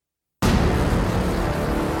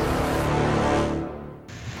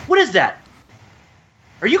what is that?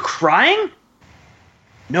 Are you crying?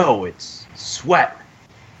 No, it's sweat.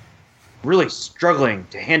 Really struggling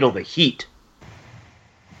to handle the heat.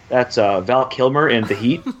 That's Val Kilmer in The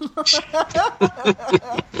Heat.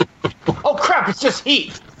 Oh crap, it's just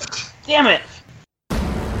heat. Damn it.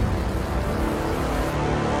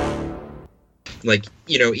 Like,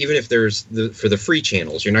 even if there's for the free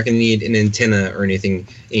channels, you're not going to need an antenna or anything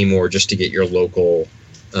anymore just to get your local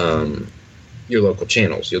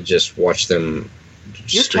channels. You'll just watch them.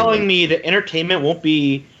 You're telling me that entertainment won't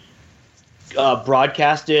be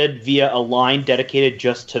broadcasted via a line dedicated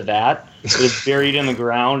just to that? It's buried in the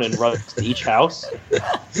ground and runs to each house?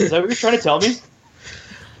 Is that what you're trying to tell me?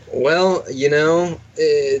 Well, that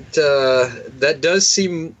does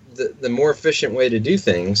seem the more efficient way to do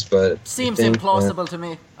things, but... Seems implausible to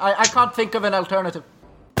me. I can't think of an alternative.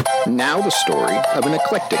 Now the story of an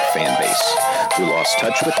eclectic fan base who lost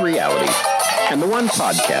touch with reality and the one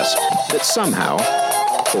podcast that somehow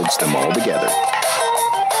holds them all together.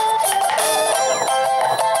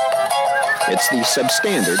 It's the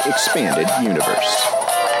Substandard Expanded Universe.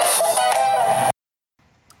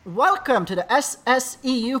 Welcome to the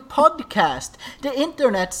SSEU podcast, the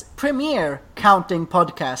internet's premier counting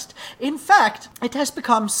podcast. In fact, it has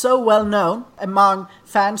become so well known among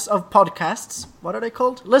fans of podcasts, what are they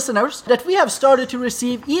called? Listeners, that we have started to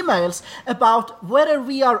receive emails about whether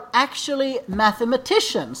we are actually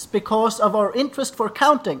mathematicians because of our interest for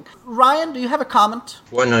counting. Ryan, do you have a comment?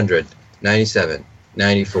 100, 97,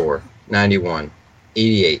 94, 91,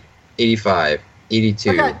 88, 85,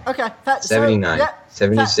 82, okay. 79,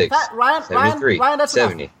 76, Ryan, 73, Ryan, that's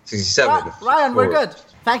 70, enough. 67. Ryan, we're good.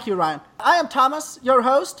 Thank you, Ryan. I am Thomas, your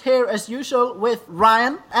host, here as usual with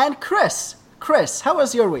Ryan and Chris. Chris, how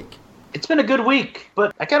was your week? It's been a good week,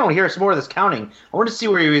 but I kind of want to hear some more of this counting. I want to see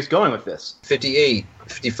where he was going with this. 58,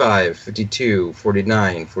 55, 52,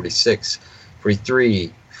 49, 46,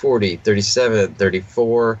 43, 40, 37,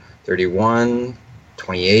 34, 31,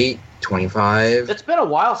 28, 25. It's been a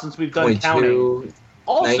while since we've done 22, counting.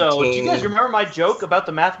 Also, 19. do you guys remember my joke about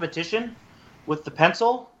the mathematician with the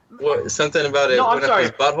pencil? What, something about it No, I'm went up sorry.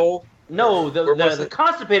 his butthole? No, the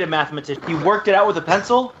constipated mathematician. He worked it out with a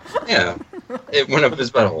pencil? Yeah, it went up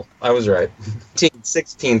his butthole. I was right. 15,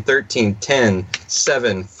 16, 13, 10,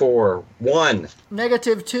 7, 4, 1. -2?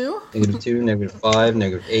 -2, -5,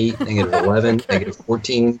 -8, -11,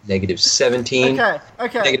 -14, -17.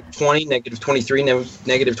 Okay. -20, -23,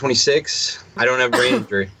 -26. I don't have brain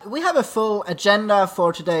injury. We have a full agenda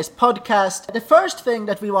for today's podcast. The first thing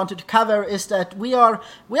that we wanted to cover is that we are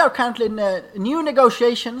currently in new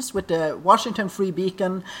negotiations with the Washington Free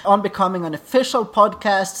Beacon on becoming an official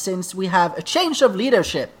podcast since we have a change of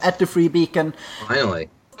leadership at the Free Beacon. Finally.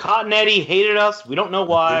 Cotton Eddie hated us. We don't know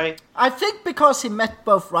why. I think because he met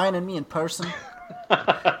both Ryan and me in person.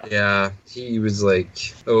 Yeah, he was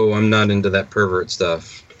like, oh, I'm not into that pervert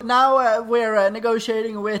stuff. Now we're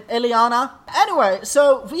negotiating with Eliana. Anyway,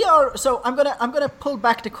 so I'm gonna pull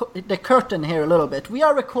back the curtain here a little bit. We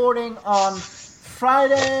are recording on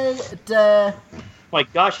Friday the... My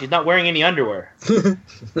gosh, he's not wearing any underwear.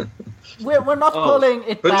 We're not pulling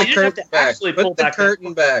it Put back. the curtain back. Put the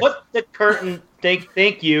curtain back. Put the curtain.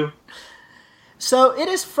 Thank you. So it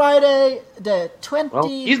is Friday the 20th Well,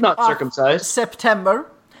 he's not circumcised. September.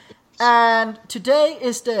 And today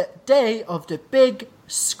is the day of the big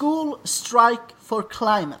school strike for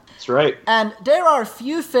climate. That's right. And there are a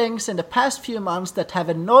few things in the past few months that have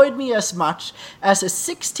annoyed me as much as a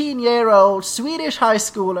 16-year-old Swedish high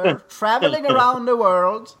schooler traveling around the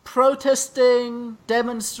world, protesting,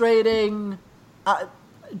 demonstrating,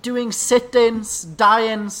 doing sit-ins,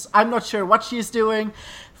 die-ins, I'm not sure what she's doing,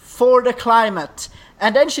 for the climate.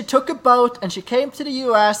 And then she took a boat and she came to the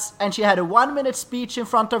US and she had a 1-minute speech in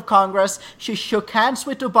front of Congress. She shook hands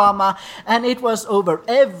with Obama and it was over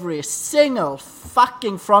every single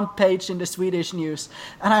fucking front page in the Swedish news.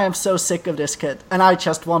 And I am so sick of this kid and I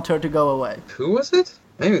just want her to go away. Who was it?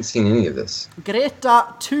 I haven't seen any of this.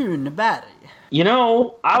 Greta Thunberg. You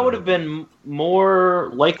know, I would have been more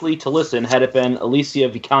likely to listen had it been Alicia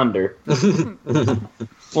Vikander.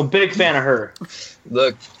 Well, big fan of her.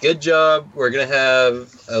 Look, good job. We're going to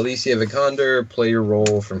have Alicia Vikander play your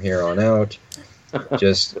role from here on out.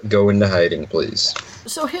 Just go into hiding, please.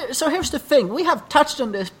 So here's the thing. We have touched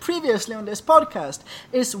on this previously on this podcast,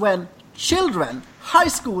 is when children, high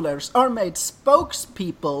schoolers, are made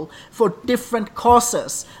spokespeople for different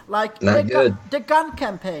causes, like the gun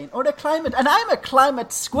campaign or the climate. And I'm a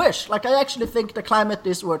climate squish. Like, I actually think the climate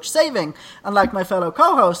is worth saving, unlike my fellow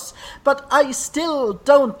co-hosts. But I still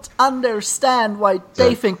don't understand why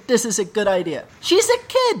they think this is a good idea. She's a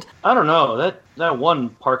kid. I don't know. That one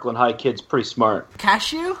Parkland High kid's pretty smart.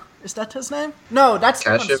 Cashew? Is that his name? No, that's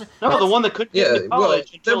Cashew. The one that couldn't get into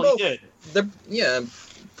college until he did.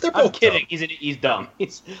 They're both. I'm kidding. Dumb.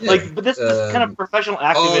 He's dumb. But this kind of professional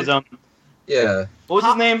activism. Yeah. What was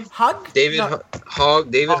his name? David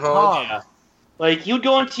Hogg. Yeah. Like, he would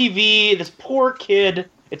go on TV. This poor kid.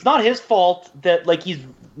 It's not his fault that he's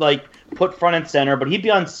put front and center, but he'd be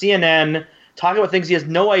on CNN talking about things he has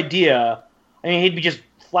no idea. I mean, he'd be just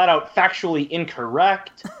flat out factually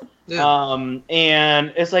incorrect. Yeah.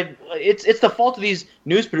 And it's it's the fault of these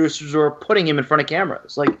news producers who are putting him in front of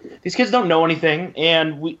cameras. Like, these kids don't know anything,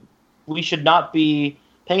 and we should not be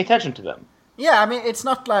paying attention to them. Yeah, I mean, it's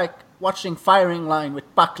not like watching Firing Line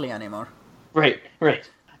with Buckley anymore. Right.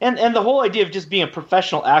 And the whole idea of just being a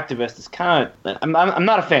professional activist is kind of... I'm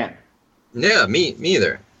not a fan. Yeah, me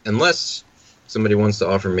either. Unless somebody wants to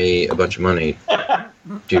offer me a bunch of money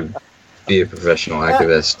to be a professional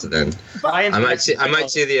activist, then I might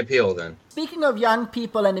see the appeal then. Speaking of young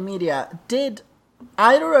people and the media, did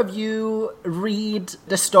either of you read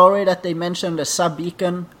the story that they mentioned, the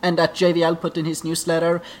Sub-Beacon, and that JVL put in his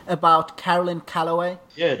newsletter about Carolyn Calloway?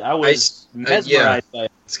 Good. I was mesmerized by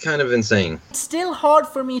it. It's kind of insane. It's still hard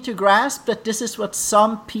for me to grasp that this is what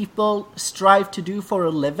some people strive to do for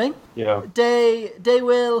a living. Yeah. They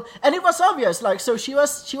will, and it was obvious. Like, so she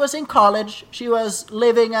was in college. She was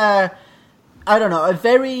living a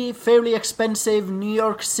very fairly expensive New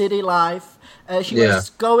York City life. She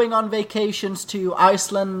was going on vacations to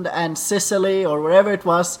Iceland and Sicily or wherever it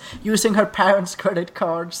was, using her parents' credit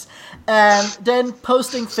cards, and then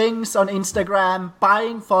posting things on Instagram,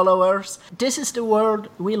 buying followers. This is the world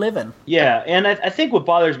we live in. Yeah, and I think what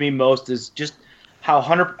bothers me most is just how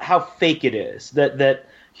fake it is. That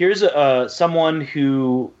here's someone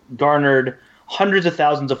who garnered hundreds of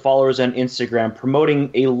thousands of followers on Instagram promoting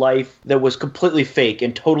a life that was completely fake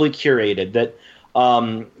and totally curated. That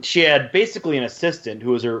she had basically an assistant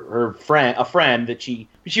who was her friend, that she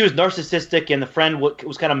was narcissistic, and the friend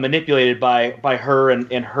was kind of manipulated by her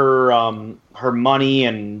and her money,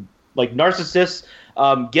 and like narcissists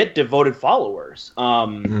get devoted followers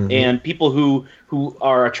and people who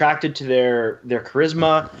are attracted to their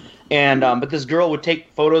charisma. And but this girl would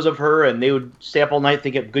take photos of her, and they would stay up all night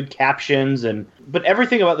thinking of good captions, but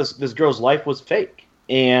everything about this girl's life was fake.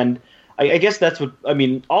 And I guess that's what I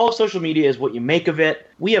mean. All of social media is what you make of it.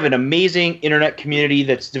 We have an amazing internet community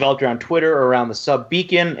that's developed around Twitter, around the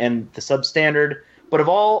Sub-Beacon and the Sub-Standard. But of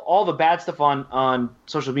all the bad stuff on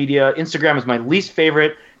social media, Instagram is my least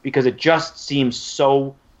favorite because it just seems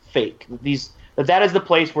so fake. That is the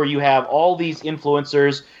place where you have all these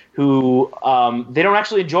influencers who they don't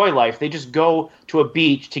actually enjoy life. They just go to a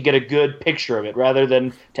beach to get a good picture of it rather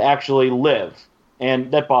than to actually live.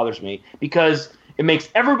 And that bothers me because it makes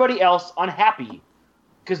everybody else unhappy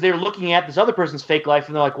because they're looking at this other person's fake life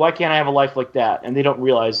and they're like, why can't I have a life like that? And they don't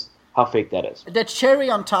realize how fake that is. The cherry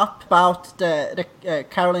on top about the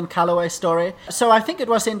Carolyn Calloway story. So I think it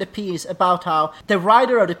was in the piece about how the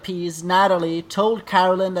writer of the piece, Natalie, told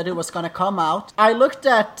Carolyn that it was going to come out. I looked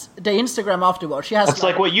at the Instagram afterwards. She has That's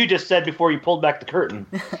like what you just said before you pulled back the curtain.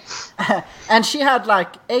 And she had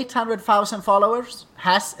like 800,000 followers.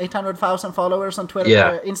 Has 800,000 followers on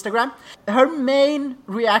Twitter, Instagram. Her main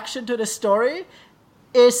reaction to the story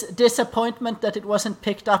is disappointment that it wasn't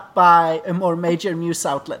picked up by a more major news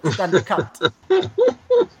outlet than The Cut.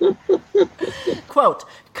 Quote,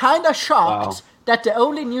 kinda shocked that the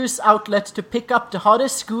only news outlet to pick up the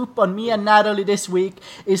hottest scoop on me and Natalie this week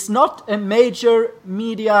is not a major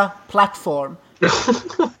media platform.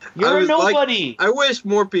 You're a nobody. I wish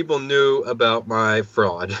more people knew about my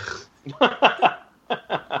fraud.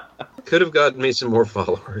 Could have gotten me some more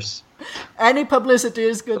followers. Any publicity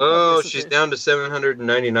is good publicity. She's down to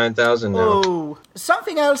 799,000 now. Oh.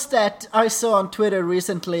 Something else that I saw on Twitter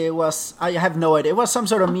recently was, I have no idea, it was some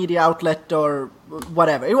sort of media outlet or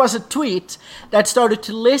whatever. It was a tweet that started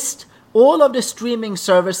to list all of the streaming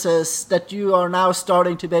services that you are now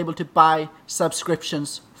starting to be able to buy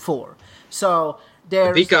subscriptions for. So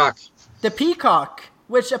there's The Peacock,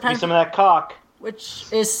 which apparently... Give some of that cock. Which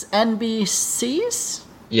is NBC's?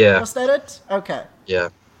 Yeah. Was that it? Okay. Yeah.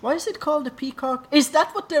 Why is it called the Peacock? Is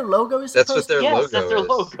that what their logo is That's supposed what their to be? logo Yes, that's their is.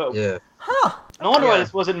 logo. Yeah. Huh. No wonder why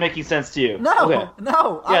this wasn't making sense to you. No, Okay.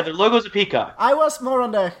 no. Yeah, their logo's a peacock. I was more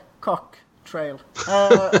on the cock trail.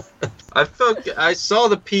 I saw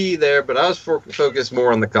the P there, but I was focused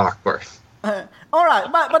more on the cock part. All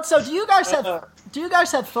right, but so do you guys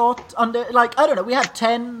have thought on the, like, I don't know, we have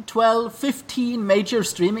 10, 12, 15 major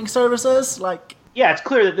streaming services, like... Yeah, it's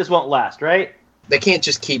clear that this won't last, right? They can't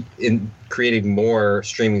just keep creating more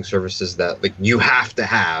streaming services that, like, you have to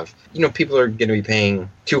have. You know, people are going to be paying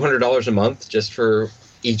 $200 a month just for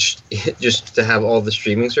just to have all the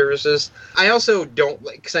streaming services. I also don't,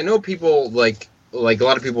 like, because I know people, like a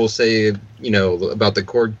lot of people say, you know, about the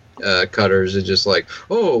cord cutters, and just like,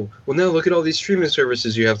 oh, well, now look at all these streaming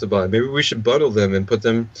services you have to buy. Maybe we should bundle them and put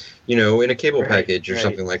them, you know, in a cable package or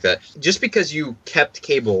something like that. Just because you kept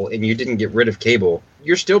cable and you didn't get rid of cable,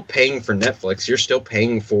 you're still paying for Netflix. You're still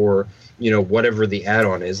paying for, you know, whatever the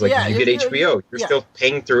add-on is. Like, you get HBO, you're still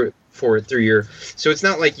paying for it through your... So it's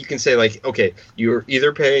not like you can say, like, okay, you're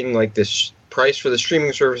either paying, like, this price for the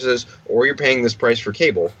streaming services or you're paying this price for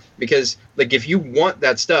cable. Because, like, if you want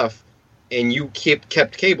that stuff and you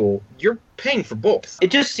kept cable, you're paying for both.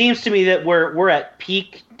 It just seems to me that we're at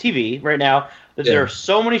peak TV right now. That there are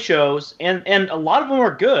so many shows, and a lot of them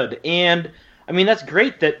are good. And I mean, that's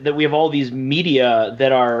great that we have all these media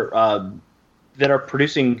that are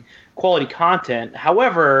producing quality content.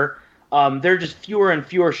 However, there are just fewer and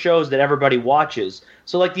fewer shows that everybody watches.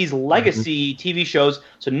 So, like these legacy TV shows.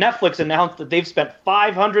 So Netflix announced that they've spent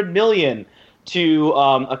 $500 million to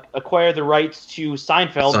acquire the rights to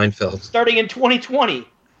Seinfeld. Starting in 2020.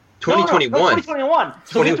 2021. 2021.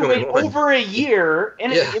 So we have to wait over a year,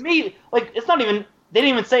 and it may, like, it's not even, they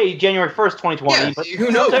didn't even say January 1st, 2020. Yeah, but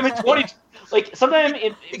who knows? Sometime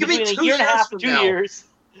in between a year and a half, 2 years,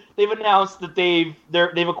 they've announced that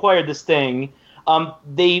they've acquired this thing.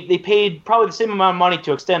 They paid probably the same amount of money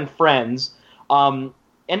to extend Friends. NBC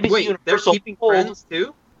Universal, they're keeping Friends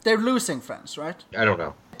too? They're losing Friends, right? I don't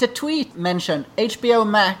know. The tweet mentioned HBO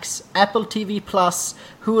Max, Apple TV Plus,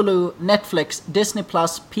 Hulu, Netflix, Disney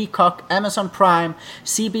Plus, Peacock, Amazon Prime,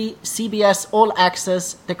 CBS All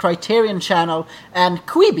Access, the Criterion Channel, and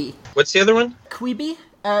Quibi. What's the other one? Quibi.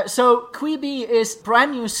 So Quibi is a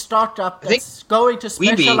brand new startup that's going to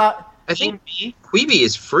specialize. I think Quibi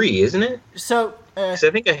is free, isn't it? So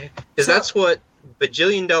that's what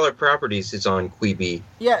bajillion-dollar properties is on Quibi.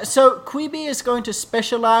 Yeah, so Quibi is going to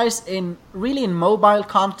specialize in mobile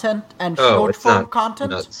content and short-form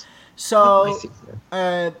content. Nuts. So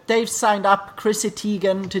they've signed up Chrissy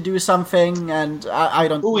Teigen to do something, and I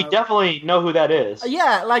don't know. We definitely know who that is.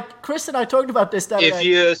 Yeah, like Chris and I talked about this. If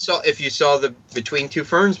you saw the Between Two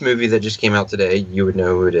Ferns movie that just came out today, you would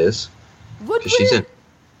know who it is. Would we? She's in.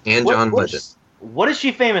 And John Legend. What is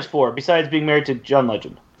she famous for besides being married to John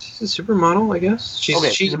Legend? She's a supermodel, I guess.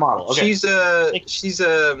 She's a model. Okay. She's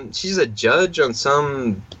a judge on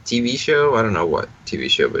some TV show. I don't know what TV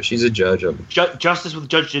show, but she's a judge on Justice with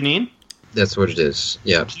Judge Janine. That's what it is.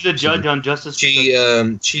 Yeah. She's a judge on Justice. She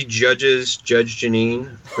judges Judge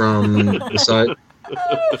Janine from the side.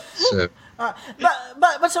 So.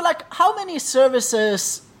 But so, like, how many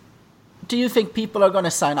services do you think people are going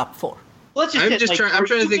to sign up for? I'm trying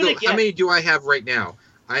to think of how many do I have right now.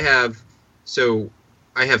 I have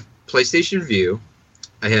PlayStation Vue,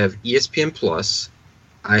 I have ESPN Plus,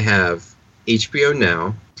 I have HBO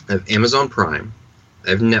Now, I have Amazon Prime,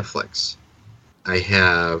 I have Netflix, I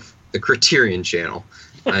have the Criterion Channel,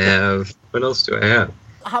 I have what else do I have?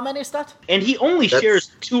 How many is that? And he only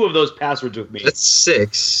shares 2 of those passwords with me. That's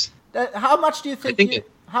 6. How much do you think?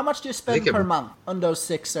 How much do you spend per month on those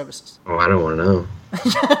 6 services? Oh, I don't want to know.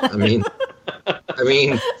 I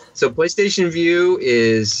mean, so PlayStation Vue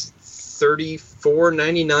is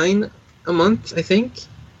 $34.99 a month, I think.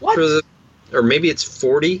 What? Or maybe it's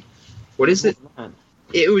 $40. What is it?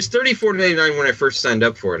 It was $34.99 when I first signed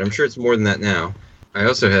up for it. I'm sure it's more than that now. I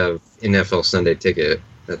also have NFL Sunday Ticket.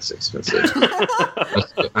 That's expensive.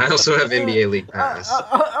 I also have NBA League Pass.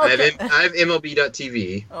 Okay. I have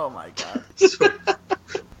MLB.TV. Oh my god.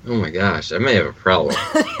 Oh my gosh, I may have a problem.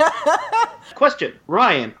 Question,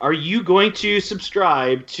 Ryan, are you going to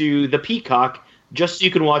subscribe to the Peacock just so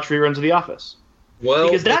you can watch reruns of The Office? Well,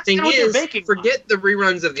 because that's the thing is, forget the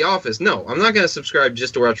reruns of The Office. No, I'm not going to subscribe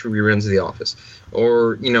just to watch reruns of The Office.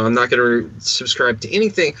 Or, I'm not going to subscribe to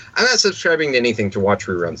anything. I'm not subscribing to anything to watch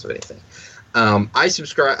reruns of anything. I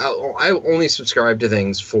only subscribe to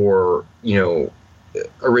things for,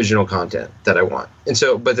 original content that I want. And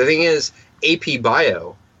so, but the thing is, AP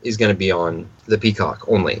Bio is going to be on the Peacock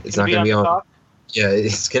only. It's not going to be on... Yeah,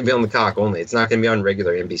 it's going to be on the Cock only. It's not going to be on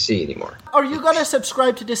regular NBC anymore. Are you going to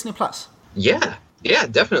subscribe to Disney Plus? Yeah,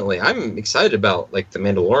 definitely. I'm excited about, The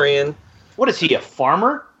Mandalorian. What is he, a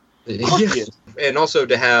farmer? Yeah. And also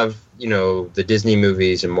to have, the Disney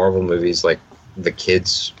movies and Marvel movies, like the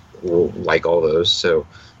kids will like all those. So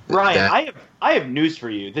Ryan, I have news for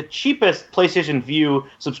you. The cheapest PlayStation Vue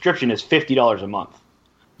subscription is $50 a month.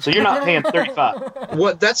 So you're not paying $35.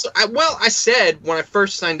 What I said when I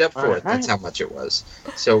first signed up for it, that's right. how much it was.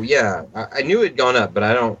 So yeah, I knew it'd gone up, but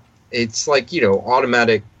I don't. It's like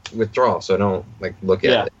automatic withdrawal, so I don't like look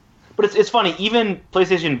at it. But it's funny. Even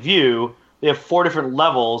PlayStation Vue, they have 4 different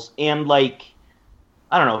levels and like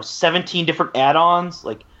I don't know, 17 different add-ons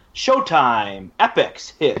like Showtime,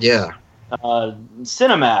 Epix hits,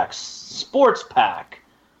 Cinemax, Sports Pack.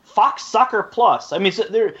 Fox Soccer Plus. I mean, so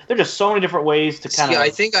there are just so many different ways to kind of. I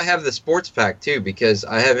think I have the Sports Pack too because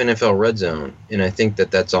I have NFL Red Zone, and I think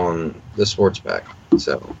that's on the Sports Pack.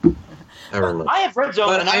 So I remember. I have Red Zone,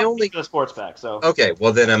 but and I only the Sports Pack. So okay,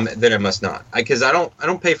 well then I must not because I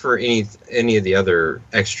don't pay for any of the other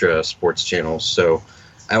extra sports channels. So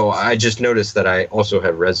I just noticed that I also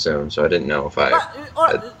have Red Zone, so I didn't know if I.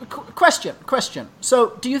 Question.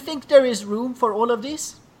 So, do you think there is room for all of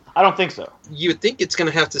these? I don't think so. You would think it's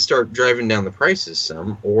going to have to start driving down the prices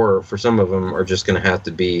some, or for some of them are just going to have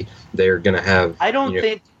to be. They're going to have. I don't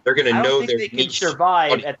think they're going to know their they can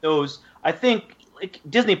survive at those. I think like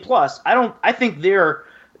Disney Plus. I think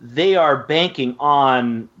they are banking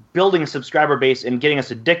on building a subscriber base and getting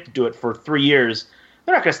us addicted to it for 3 years.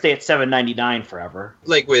 They're not going to stay at $7.99 forever.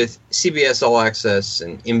 Like with CBS All Access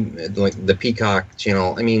and like the Peacock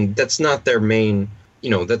channel. I mean, that's not their main.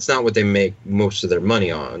 That's not what they make most of their money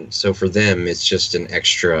on. So for them, it's just an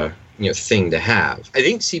extra, thing to have. I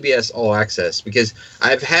think CBS All Access, because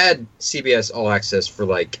I've had CBS All Access for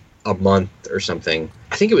like a month or something.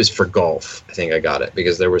 I think it was for golf. I think I got it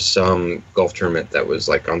because there was some golf tournament that was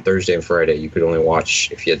like on Thursday and Friday. You could only watch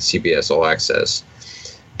if you had CBS All Access.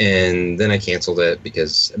 And then I canceled it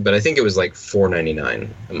but I think it was like $4.99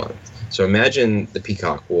 a month. So imagine the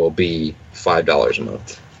Peacock will be $5 a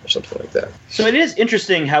month. Or something like that. So it is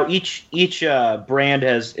interesting how each brand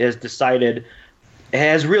has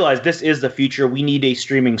realized this is the future. We need a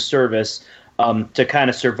streaming service to kind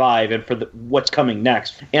of survive and for what's coming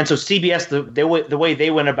next. And so CBS, the way they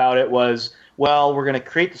went about it was, well, we're going to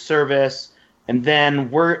create the service, and then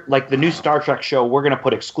we're like the new Star Trek show. We're going to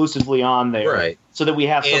put exclusively on there, right? So that we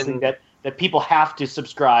have something that people have to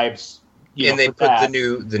subscribe. They put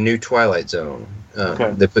the new Twilight Zone.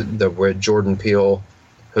 They put where Jordan Peele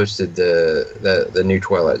hosted the new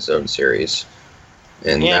Twilight Zone series,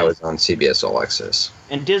 and that was on CBS All Access.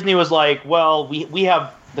 And Disney was like, well, we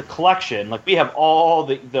have the collection. Like, we have all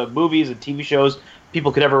the movies and TV shows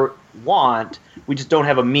people could ever want. We just don't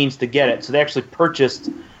have a means to get it. So they actually purchased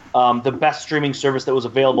the best streaming service that was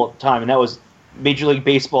available at the time, and that was Major League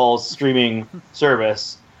Baseball's streaming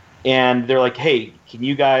service. And they're like, hey, can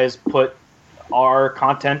you guys put our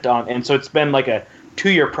content on? And so it's been like a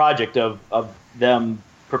 2-year project of them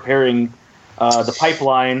preparing the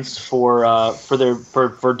pipelines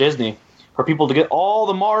for Disney, for people to get all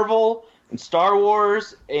the Marvel and Star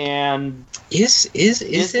Wars and is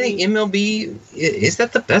the MLB, is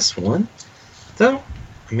that the best one though?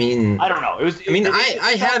 I mean, I don't know.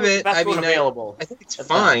 I have it. I mean, available. I think it's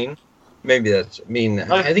fine. Maybe that's. I mean,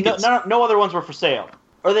 I think no other ones were for sale.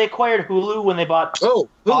 Or they acquired Hulu when they bought. Oh,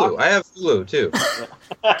 Hulu! I have Hulu too.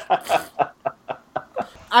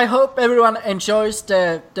 I hope everyone enjoys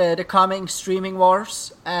the coming streaming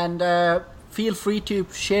wars, and feel free to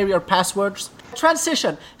share your passwords.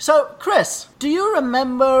 Transition. So, Chris, do you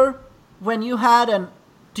remember when you had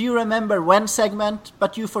do you remember when segment,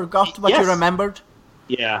 but you forgot what you remembered?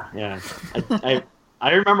 Yeah.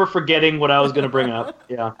 I remember forgetting what I was going to bring up.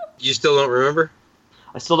 Yeah. You still don't remember?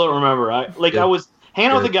 I still don't remember. I was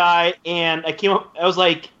hanging out with a guy, and I came up. I was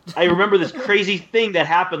like, I remember this crazy thing that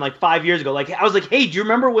happened like 5 years ago. Like, I was like, hey, do you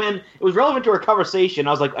remember when it was relevant to our conversation?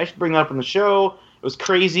 I was like, I should bring that up on the show. It was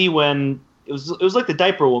crazy when it was like the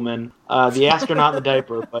diaper woman, the astronaut in the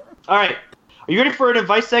diaper. But all right, are you ready for an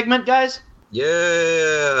advice segment, guys?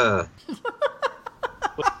 Yeah.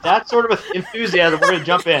 With that sort of enthusiasm, we're gonna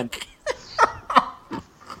jump in.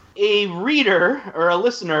 A reader or a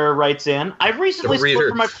listener writes in, I've recently split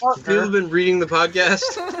from my partner. Have you been reading the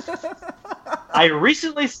podcast? I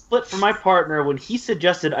recently split from my partner when he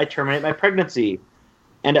suggested I terminate my pregnancy.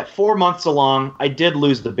 And at 4 months along, I did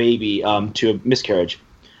lose the baby to a miscarriage.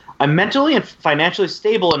 I'm mentally and financially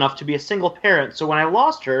stable enough to be a single parent, so when I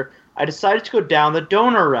lost her, I decided to go down the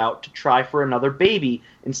donor route to try for another baby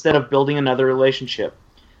instead of building another relationship.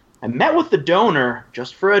 I met with the donor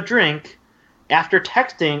just for a drink after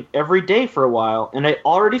texting every day for a while, and I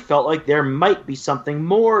already felt like there might be something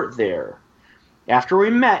more there. After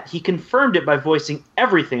we met, he confirmed it by voicing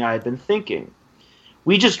everything I had been thinking.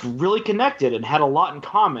 We just really connected and had a lot in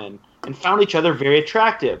common and found each other very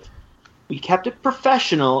attractive. We kept it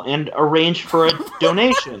professional and arranged for a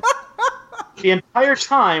donation. The entire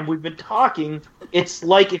time we've been talking, it's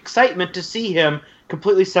like excitement to see him,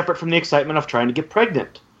 completely separate from the excitement of trying to get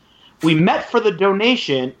pregnant. We met for the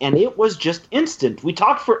donation, and it was just instant. We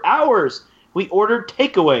talked for hours. We ordered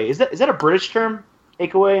takeaway. Is that a British term?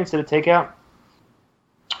 Takeaway instead of takeout?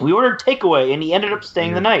 We ordered takeaway, and he ended up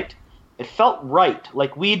staying the night. It felt right,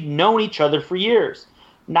 like we'd known each other for years.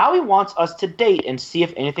 Now he wants us to date and see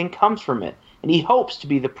if anything comes from it, and he hopes to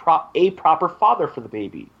be a proper father for the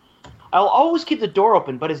baby. I'll always keep the door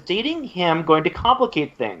open, but is dating him going to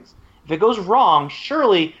complicate things? If it goes wrong,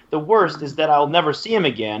 surely the worst is that I'll never see him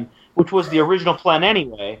again, which was the original plan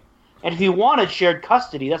anyway. And if he wanted shared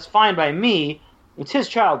custody, that's fine by me. It's his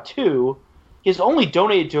child, too. He has only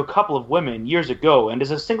donated to a couple of women years ago and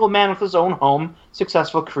is a single man with his own home,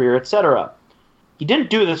 successful career, etc. He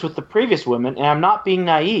didn't do this with the previous women, and I'm not being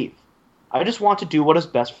naive. I just want to do what is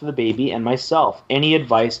best for the baby and myself. Any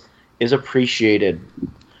advice is appreciated.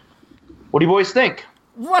 What do you boys think?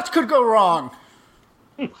 What could go wrong?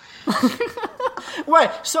 Wait,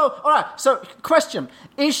 so question.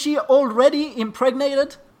 Is she already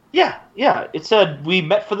impregnated? Yeah. It said we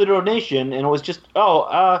met for the donation, and it was just,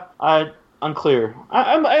 unclear.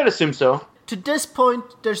 I'd assume so. To this point,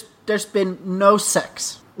 there's been no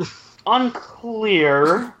sex.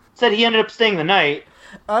 Unclear. Said he ended up staying the night.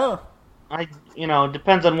 Oh. It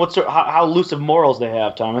depends on how loose of morals they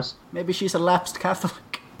have, Thomas. Maybe she's a lapsed Catholic.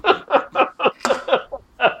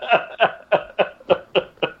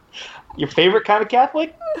 Your favorite kind of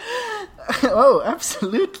Catholic? Oh,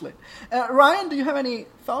 absolutely. Ryan, do you have any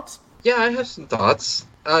thoughts? Yeah, I have some thoughts.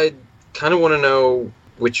 I kind of want to know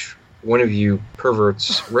which one of you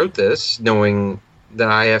perverts wrote this, knowing that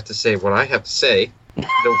I have to say what I have to say.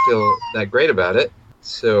 I don't feel that great about it.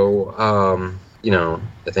 So,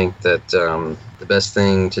 I think that the best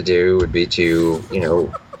thing to do would be to,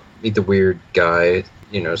 meet the weird guy,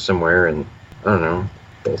 somewhere, and, I don't know,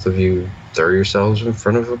 both of you throw yourselves in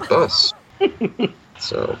front of a bus.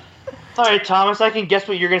 So... All right, Thomas, I can guess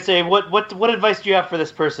what you're going to say. What advice do you have for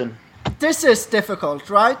this person? This is difficult,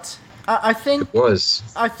 right? I think it was.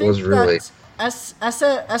 I think it was really. That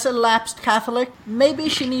as a lapsed Catholic, maybe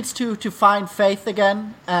she needs to find faith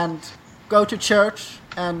again and go to church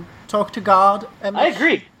and talk to God. I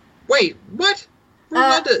agree. Wait, what?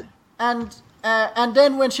 And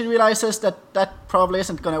then when she realizes that probably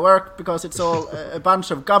isn't going to work because it's all a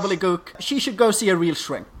bunch of gobbledygook, she should go see a real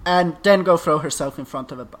shrink and then go throw herself in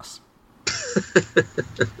front of a bus.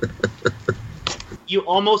 You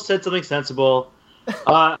almost said something sensible.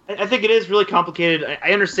 I think it is really complicated.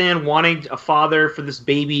 I understand wanting a father for this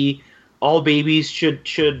baby. All babies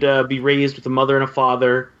should be raised with a mother and a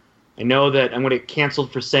father. I know that I'm going to get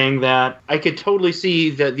canceled for saying that. I could totally see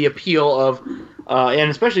the appeal of, and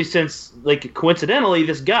especially since, coincidentally,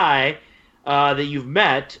 this guy that you've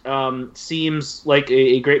met seems like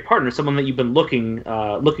a great partner, someone that you've been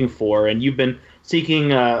looking for, and you've been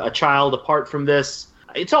seeking a child apart from this.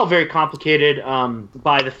 It's all very complicated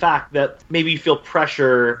by the fact that maybe you feel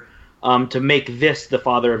pressure to make this the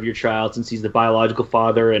father of your child since he's the biological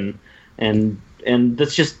father, and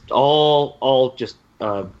that's just all just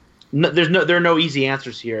there are no easy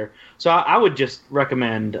answers here. So I would just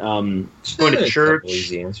recommend going to church.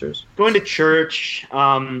 Easy answers. Going to church,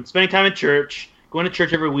 spending time in church, going to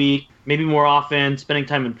church every week, maybe more often, spending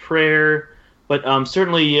time in prayer, but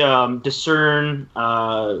certainly discern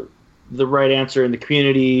the right answer in the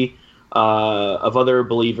community of other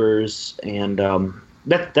believers, and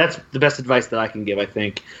that's the best advice that I can give, I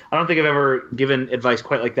think. I don't think I've ever given advice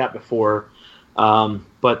quite like that before,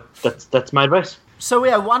 but that's my advice. So we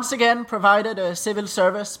have once again provided a civil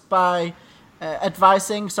service by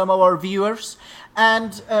advising some of our viewers,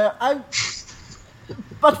 and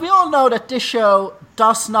but we all know that this show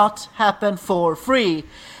does not happen for free,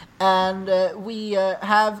 and we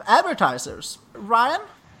have advertisers. Ryan?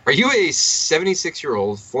 Are you a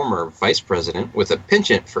 76-year-old former vice president with a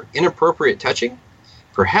penchant for inappropriate touching?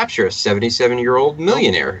 Perhaps you're a 77-year-old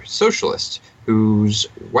millionaire socialist whose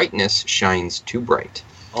whiteness shines too bright.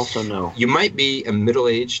 Also no. You might be a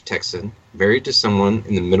middle-aged Texan married to someone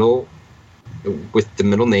in the middle with the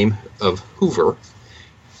middle name of Hoover,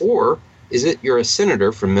 or is it you're a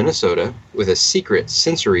senator from Minnesota with a secret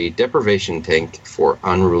sensory deprivation tank for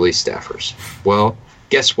unruly staffers? Well,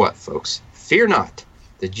 guess what, folks? Fear not.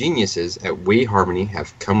 The geniuses at We Harmony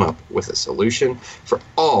have come up with a solution for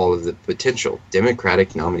all of the potential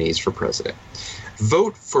Democratic nominees for president.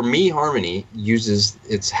 Vote for Me Harmony uses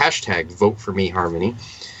its hashtag Vote for Me Harmony,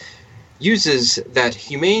 uses that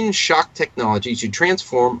humane shock technology to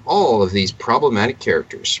transform all of these problematic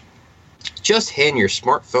characters. Just hand your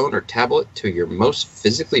smartphone or tablet to your most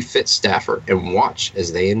physically fit staffer and watch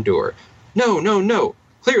as they endure. No, no, no.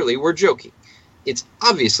 Clearly, we're joking. It's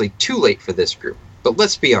obviously too late for this group, but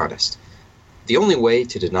let's be honest. The only way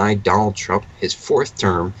to deny Donald Trump his 4th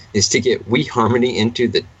term is to get WeHarmony into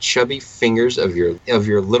the chubby fingers of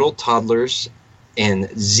your little toddlers and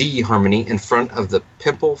Z-Harmony in front of the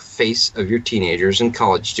pimple face of your teenagers and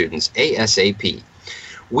college students ASAP.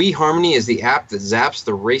 WeHarmony is the app that zaps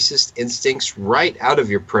the racist instincts right out of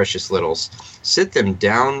your precious littles. Sit them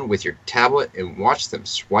down with your tablet and watch them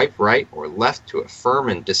swipe right or left to affirm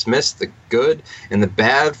and dismiss the good and the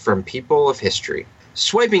bad from people of history.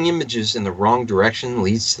 Swiping images in the wrong direction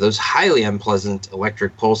leads to those highly unpleasant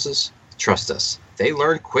electric pulses. Trust us, they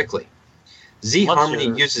learn quickly.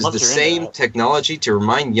 Z-Harmony uses the same technology to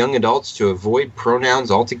remind young adults to avoid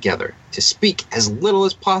pronouns altogether, to speak as little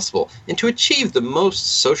as possible, and to achieve the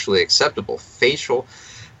most socially acceptable facial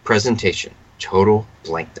presentation, total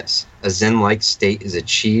blankness. A Zen-like state is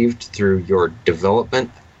achieved through your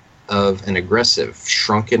development of an aggressive,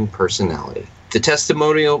 shrunken personality. The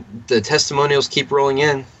testimonials keep rolling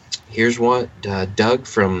in. Here's what Doug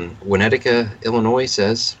from Winnetka, Illinois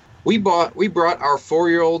says. We brought our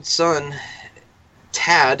 4-year-old son,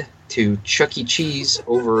 Tad, to Chuck E. Cheese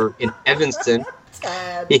over in Evanston.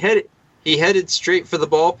 He headed straight for the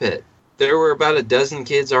ball pit. There were about a dozen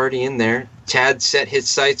kids already in there. Tad set his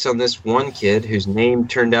sights on this one kid whose name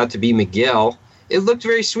turned out to be Miguel. It looked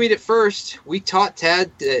very sweet at first. We thought Tad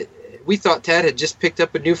had just picked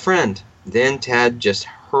up a new friend. Then Tad just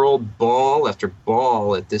hurled ball after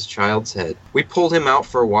ball at this child's head. We pulled him out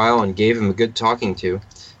for a while and gave him a good talking to,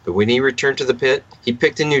 but when he returned to the pit, he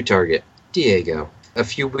picked a new target, Diego. A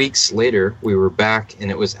few weeks later, we were back,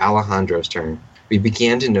 and it was Alejandro's turn. We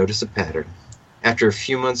began to notice a pattern. After a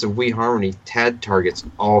few months of WeHarmony, Tad targets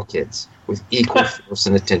all kids with equal force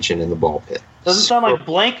and attention in the ball pit. Doesn't sound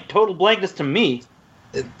like total blankness to me.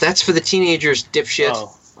 That's for the teenagers, dipshit.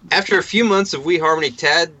 Oh. After a few months of WeHarmony,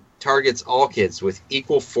 Tad targets all kids with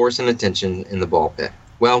equal force and attention in the ball pit.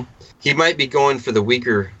 Well, he might be going for the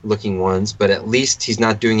weaker-looking ones, but at least he's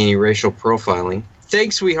not doing any racial profiling.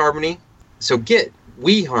 Thanks, WeHarmony. So get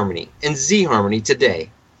WeHarmony and Z-Harmony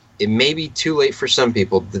today. It may be too late for some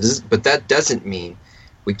people, but that doesn't mean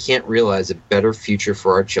we can't realize a better future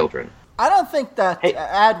for our children. I don't think that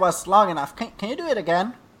ad was long enough. Can you do it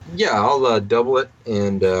again? Yeah, I'll double it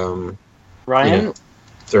and Ryan,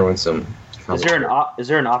 throw in some. is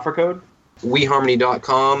there an offer code?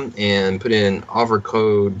 WeHarmony.com and put in offer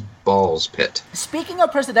code BallsPit. Speaking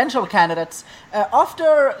of presidential candidates,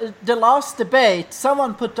 after the last debate,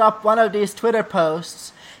 someone put up one of these Twitter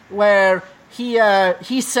posts where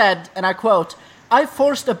he said, and I quote, "I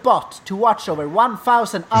forced a bot to watch over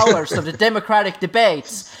 1,000 hours of the Democratic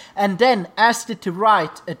debates and then asked it to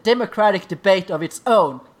write a Democratic debate of its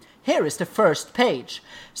own. Here is the first page."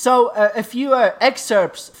 So a few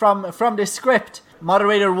excerpts from this script.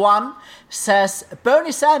 Moderator 1 says,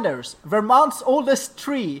 "Bernie Sanders, Vermont's oldest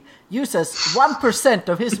tree, uses 1%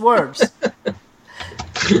 of his words."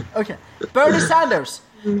 Okay. Bernie Sanders,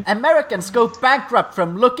 "Americans go bankrupt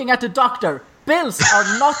from looking at the doctor. Bills are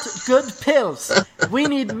not good pills. We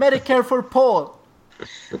need Medicare for Paul."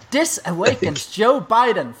 This awakens Joe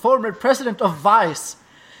Biden, former president of Vice.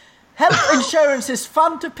 "Health insurance is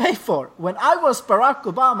fun to pay for. When I was Barack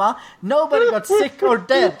Obama, nobody got sick or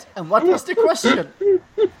dead." And what was the question?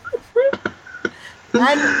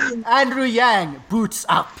 And Andrew Yang boots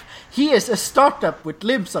up. "He is a startup with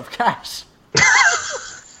limbs of cash."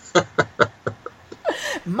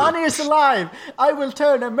 "Money is alive. I will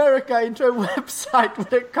turn America into a website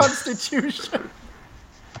with a constitution."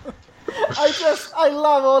 I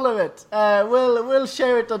love all of it. We'll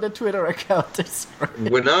share it on the Twitter account.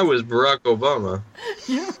 When I was Barack Obama.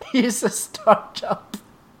 He's a startup.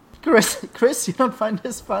 Chris, you don't find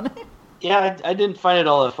this funny? Yeah, I didn't find it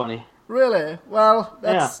all that funny. Really? Well,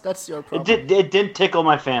 that's your problem. It didn't tickle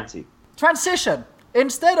my fancy. Transition.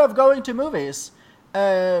 Instead of going to movies,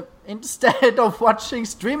 instead of watching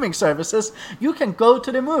streaming services, you can go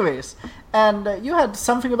to the movies. And you had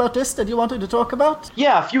something about this that you wanted to talk about?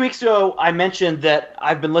 Yeah, a few weeks ago, I mentioned that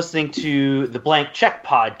I've been listening to the Blank Check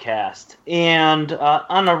podcast. And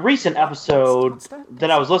on a recent episode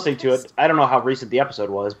that I was listening to it, I don't know how recent the episode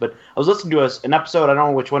was, but I was listening to an episode, I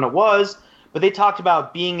don't know which one it was, but they talked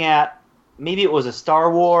about being at, maybe it was a Star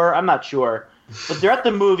Wars, I'm not sure. But they're at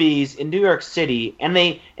the movies in New York City, and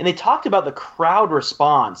they talked about the crowd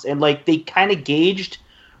response, and like they kind of gauged,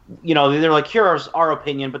 they're like, here's our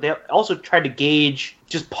opinion, but they also tried to gauge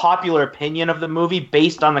just popular opinion of the movie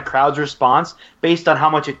based on the crowd's response, based on how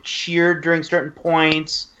much it cheered during certain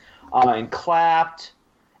points and clapped.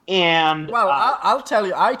 And Well, I'll tell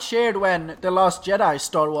you, I cheered when The Last Jedi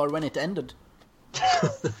Star Wars when it ended.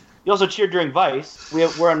 You also cheered during Vice.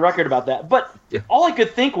 We're on record about that. But all I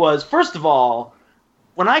could think was, first of all,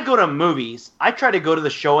 when I go to movies, I try to go to the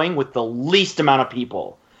showing with the least amount of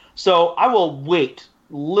people. So I will wait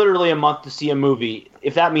literally a month to see a movie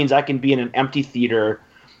if that means I can be in an empty theater.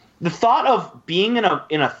 The thought of being in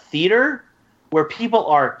a theater where people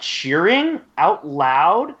are cheering out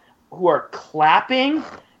loud, who are clapping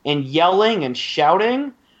and yelling and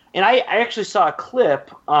shouting. And I actually saw a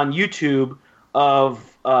clip on YouTube of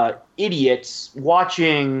idiots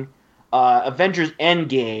watching Avengers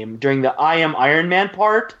Endgame during the I Am Iron Man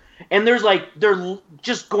part, and they're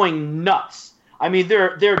just going nuts. I mean,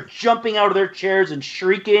 they're jumping out of their chairs and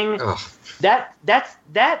shrieking. Ugh.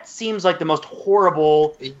 That seems like the most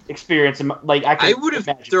horrible experience. I would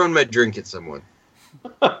have thrown my drink at someone.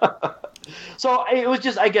 So it was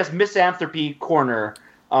just, I guess, misanthropy corner.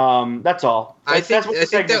 That's all. I think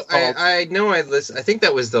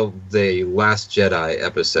that was the Last Jedi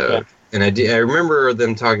episode, and I remember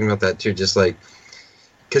them talking about that too, just like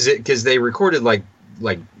because they recorded like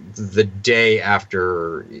the day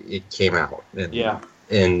after it came out,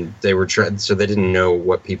 and they were so they didn't know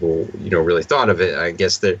what people really thought of it. I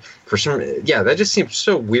guess that for some that just seems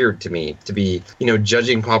so weird to me to be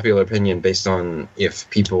judging popular opinion based on if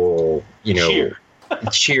people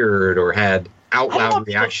cheered or had out loud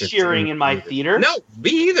reaction cheering in my theater. No,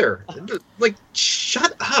 me either. Like,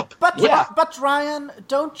 shut up. But Ryan,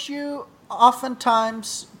 don't you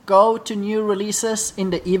oftentimes go to new releases in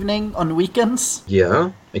the evening on weekends?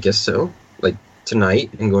 Yeah, I guess so. Like tonight,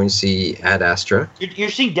 I'm going to see Ad Astra.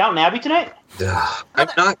 You're seeing Downton Abbey tonight? I'm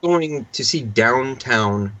not going to see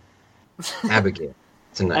Downtown Abigail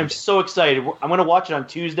tonight. I'm so excited. I'm going to watch it on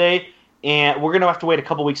Tuesday. And we're going to have to wait a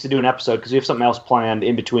couple weeks to do an episode because we have something else planned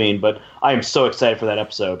in between. But I am so excited for that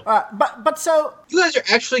episode. But so... You guys are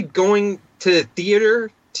actually going to the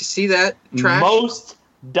theater to see that trash? Most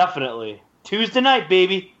definitely. Tuesday night,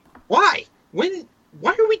 baby. Why? Why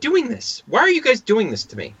are we doing this? Why are you guys doing this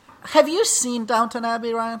to me? Have you seen Downton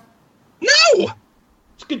Abbey, Ryan? No!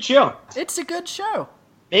 It's a good show. It's a good show.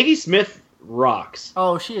 Maggie Smith rocks.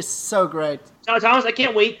 Oh, she is so great. Thomas, I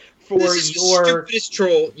can't wait for this is the stupidest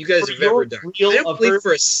troll you guys have ever done. I don't believe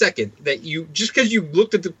for a second that you, just because you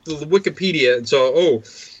looked at the Wikipedia and saw,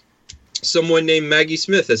 someone named Maggie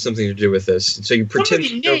Smith has something to do with this, so you pretend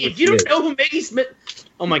you don't know who Maggie Smith...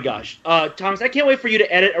 Oh my gosh. Thomas, I can't wait for you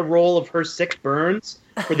to edit a roll of her 6 burns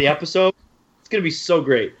for the episode. It's going to be so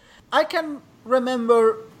great. I can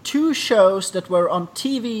remember 2 shows that were on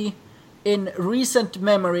TV in recent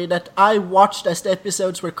memory that I watched as the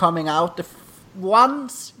episodes were coming out.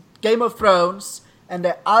 One's Game of Thrones, and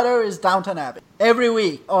the other is Downton Abbey. Every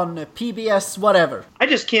week on PBS whatever. I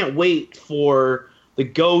just can't wait for the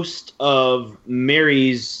ghost of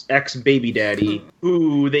Mary's ex-baby daddy,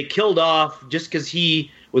 who they killed off just because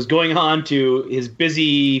he was going on to his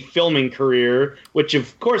busy filming career, which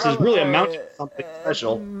of course is really amounting to something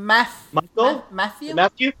special. Matthew?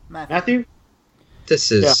 Matthew?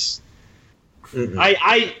 This is... Yeah.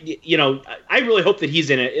 I really hope that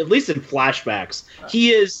he's in it, at least in flashbacks.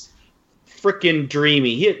 He is freaking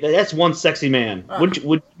dreamy. That's one sexy man. Would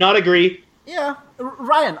you not agree? Yeah.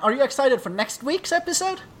 Ryan, are you excited for next week's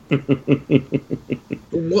episode?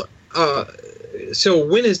 What? So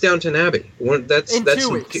when is Downton Abbey? That's 2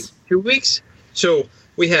 weeks. 2 weeks. So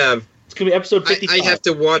we have. It's gonna be episode 55. I have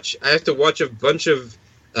to watch a bunch of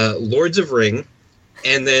Lords of Ring,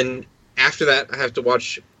 and then after that I have to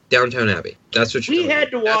watch Downtown Abbey. That's what we had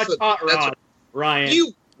to watch Hot Rod, Ryan.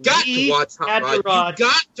 You got to watch Hot Rod. You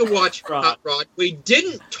got to watch Hot Rod. We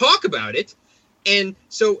didn't talk about it, and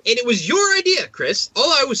it was your idea, Chris.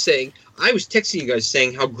 All I was saying, I was texting you guys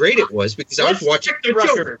saying how great it was because I was watching the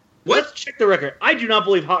record. Let's check the record. I do not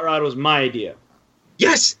believe Hot Rod was my idea.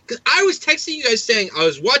 Yes, because I was texting you guys saying I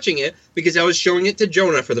was watching it because I was showing it to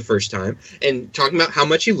Jonah for the first time and talking about how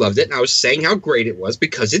much he loved it, and I was saying how great it was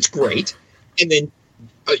because it's great, and then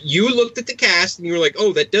you looked at the cast and you were like,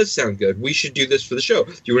 "Oh, that does sound good. We should do this for the show.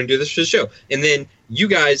 Do you want to do this for the show?" And then you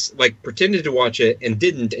guys pretended to watch it and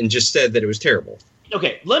didn't, and just said that it was terrible.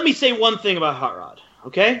 Okay, let me say one thing about Hot Rod.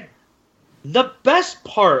 Okay, the best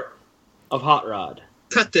part of Hot Rod.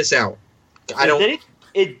 Cut this out.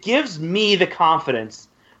 It gives me the confidence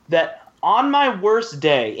that on my worst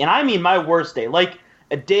day, and I mean my worst day, like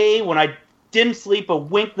a day when I didn't sleep a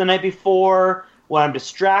wink the night before, when I'm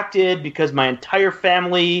distracted because my entire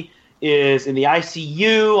family is in the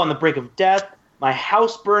ICU on the brink of death, my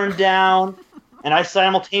house burned down, and I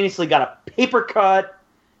simultaneously got a paper cut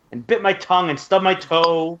and bit my tongue and stubbed my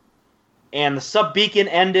toe, and the sub-beacon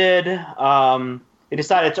ended, They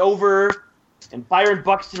decide it's over, and Byron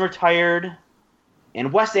Buxton retired,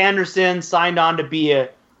 and Wes Anderson signed on to be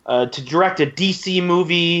to direct a DC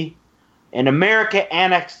movie, and America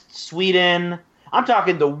annexed Sweden. I'm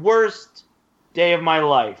talking the worst day of my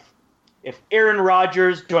life. If Aaron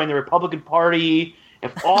Rodgers joined the Republican Party,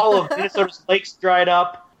 if all of Minnesota's lakes dried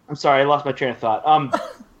up. I'm sorry, I lost my train of thought.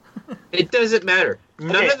 It doesn't matter.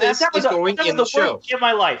 None of this is going in the show. Worst day of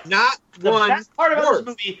my life. Not the one best part about word. this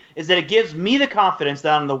movie is that it gives me the confidence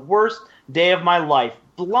that on the worst day of my life,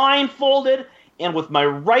 blindfolded and with my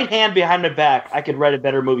right hand behind my back, I could write a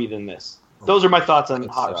better movie than this. Those are my thoughts on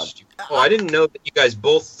Hot Rod. Oh, I didn't know that you guys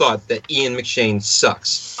both thought that Ian McShane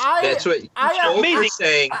sucks. That's what you both are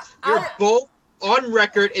saying. You're both on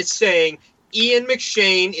record as saying Ian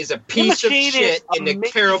McShane is a piece of shit and a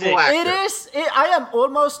terrible actor. I am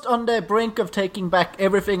almost on the brink of taking back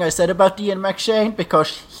everything I said about Ian McShane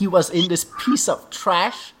because he was in this piece of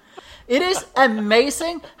trash. It is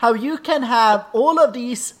amazing how you can have all of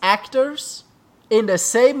these actors in the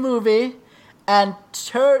same movie and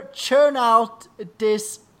churn out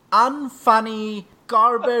this unfunny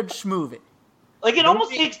garbage movie. Like, it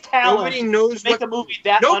almost takes talent to make a movie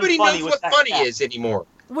that nobody unfunny. knows what funny is anymore.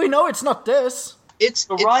 We know it's not this.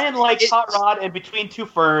 Ryan likes Hot Rod and Between Two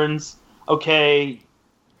Ferns. Okay.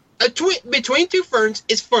 Between Two Ferns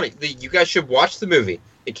is funny. You guys should watch the movie.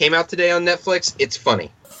 It came out today on Netflix. It's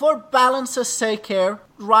funny. For balance's sake here,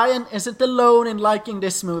 Ryan isn't alone in liking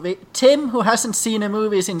this movie. Tim, who hasn't seen a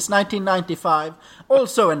movie since 1995,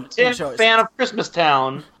 also enjoys it. Fan of Christmas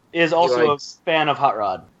Town, is also a fan of Hot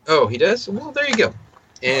Rod. Oh, he does? Well, there you go.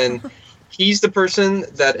 And he's the person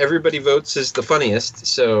that everybody votes is the funniest,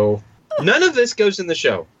 so none of this goes in the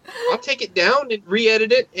show. I'll take it down and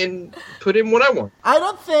re-edit it and put in what I want. I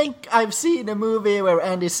don't think I've seen a movie where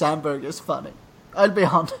Andy Samberg is funny. I'll be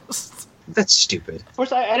honest. That's stupid. Of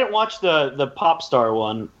course, I didn't watch the pop star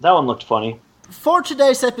one. That one looked funny. For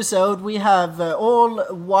today's episode, we have all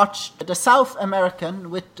watched The South American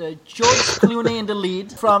with George Clooney in the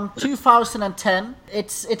lead from 2010.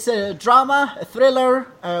 It's a drama, a thriller,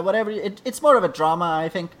 whatever. It's more of a drama, I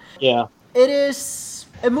think. Yeah. It is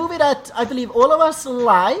a movie that I believe all of us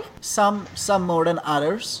like, some more than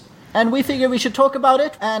others. And we figure we should talk about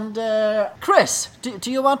it. And Chris, do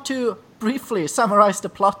you want to briefly summarize the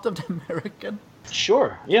plot of The American?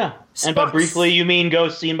 Sure, yeah. And by briefly, you mean go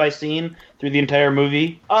scene by scene through the entire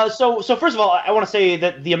movie? So first of all, I want to say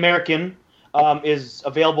that The American is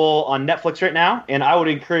available on Netflix right now, and I would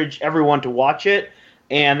encourage everyone to watch it.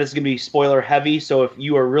 And this is going to be spoiler heavy, so if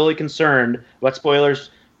you are really concerned about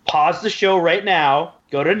spoilers, pause the show right now,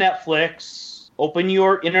 go to Netflix, open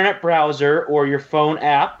your internet browser or your phone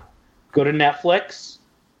app, go to Netflix,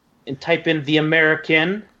 and type in The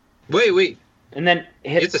American. Wait. And then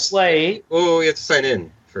hit play. Oh, you have to sign in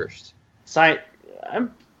first.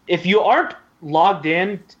 If you aren't logged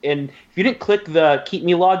in, and if you didn't click the keep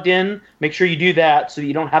me logged in, make sure you do that so that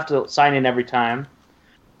you don't have to sign in every time.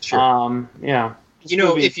 Sure. Yeah.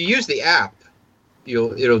 If you use the app,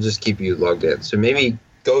 it'll just keep you logged in. So maybe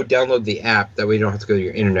go download the app. That way you don't have to go to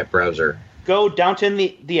your internet browser. Go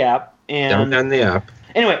download the app and download the app.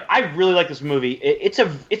 Anyway, I really like this movie. It's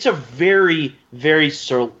a very, very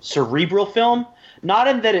cerebral film. Not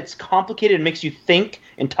in that it's complicated and makes you think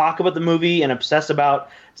and talk about the movie and obsess about.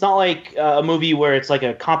 It's not like a movie where it's like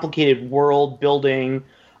a complicated world building,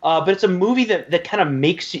 but it's a movie that kind of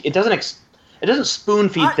makes you. It doesn't spoon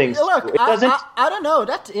feed things. Look, I don't know.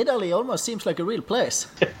 That Italy almost seems like a real place.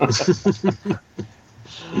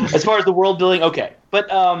 As far as the world building, okay,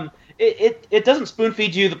 but It doesn't spoon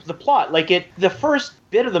feed you the plot. The first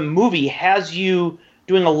bit of the movie has you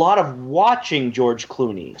doing a lot of watching George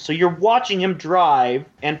Clooney. So you're watching him drive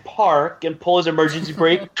and park and pull his emergency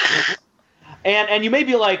brake. and you may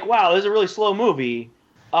be like, wow, this is a really slow movie.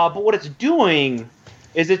 But what it's doing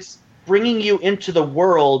is it's bringing you into the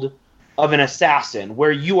world of an assassin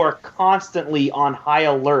where you are constantly on high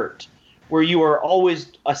alert, where you are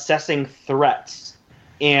always assessing threats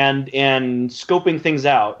and scoping things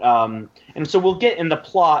out. And so we'll get in the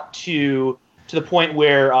plot to the point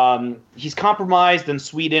where he's compromised in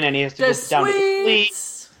Sweden and he has to go down to Italy.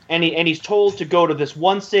 And he's told to go to this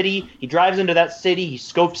one city. He drives into that city. He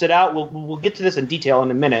scopes it out. We'll get to this in detail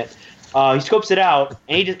in a minute. He scopes it out,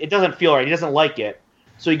 and it doesn't feel right. He doesn't like it.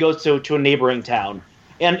 So he goes to a neighboring town.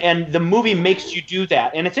 And the movie makes you do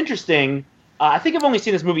that. And it's interesting. I think I've only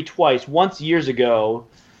seen this movie twice. Once years ago.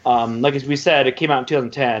 Like as we said, it came out in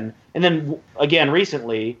 2010. And then again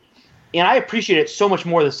recently. And I appreciate it so much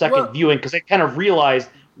more the second viewing because I kind of realized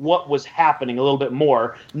what was happening a little bit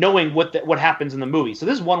more, knowing what happens in the movie. So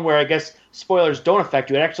this is one where I guess spoilers don't affect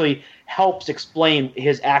you. It actually helps explain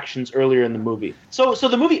his actions earlier in the movie. So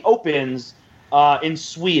the movie opens in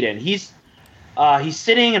Sweden. He's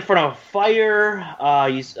sitting in front of a fire.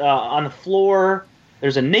 He's on the floor.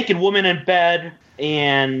 There's a naked woman in bed,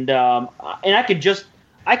 and I could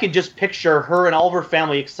just picture her and all of her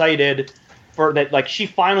family excited for that. Like, she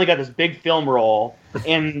finally got this big film role,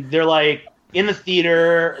 and they're like in the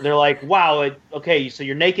theater. They're like, "Wow, okay, so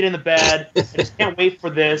you're naked in the bed. I just can't wait for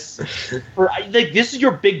this. This is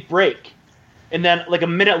your big break." And then, like a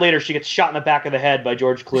minute later, she gets shot in the back of the head by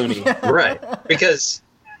George Clooney. Right, because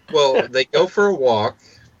they go for a walk.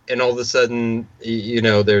 And all of a sudden,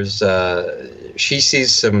 there's she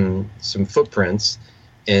sees some footprints,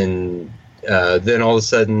 and then all of a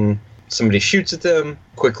sudden somebody shoots at them.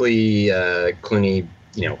 Quickly, Clooney,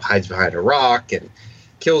 hides behind a rock and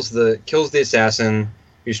kills the assassin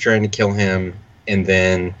who's trying to kill him, and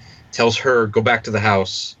then tells her go back to the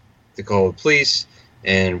house to call the police,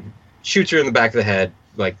 and shoots her in the back of the head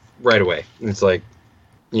like right away. And it's like,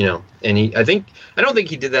 and I don't think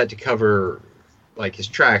he did that to cover like his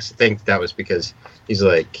tracks. I think that was because he's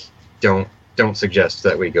like, don't suggest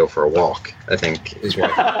that we go for a walk, I think is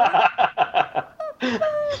what.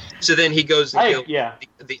 So then he goes and kills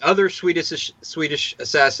the other Swedish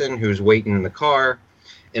assassin who's waiting in the car.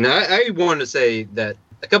 And I wanted to say that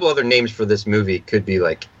a couple other names for this movie could be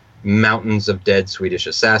like Mountains of Dead Swedish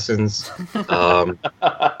Assassins.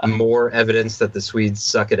 More evidence that the Swedes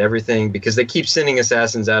suck at everything, because they keep sending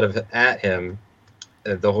assassins at him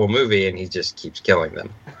the whole movie, and he just keeps killing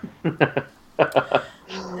them.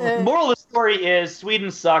 Moral of the story is Sweden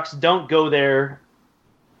sucks. Don't go there.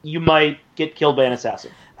 You might get killed by an assassin.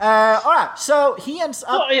 All right, so he ends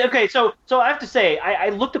up... Okay, so I have to say, I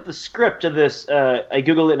looked up the script of this. I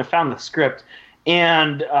Googled it and I found the script.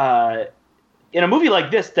 And in a movie like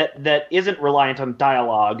this that isn't reliant on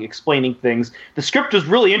dialogue explaining things, the script was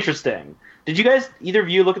really interesting. Did you guys, either of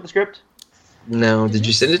you, look at the script? No. Did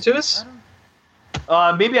you send it to us?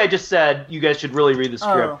 Maybe I just said you guys should really read the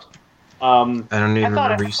script. I don't even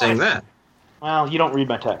remember you saying that. Well, you don't read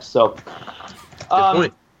my text, so... Good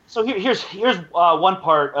point. So here's one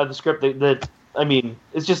part of the script that I mean,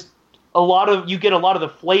 it's just you get a lot of the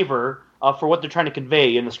flavor for what they're trying to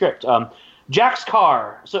convey in the script. Jack's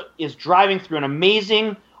car is driving through an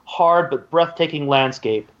amazing, hard but breathtaking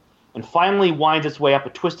landscape, and finally winds its way up a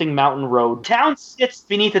twisting mountain road. Town sits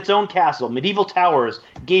beneath its own castle, medieval towers,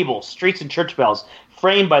 gables, streets, and church bells,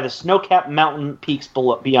 framed by the snow-capped mountain peaks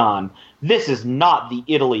beyond. This is not the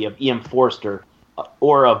Italy of E.M. Forster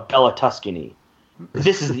or of Bella Tuscany.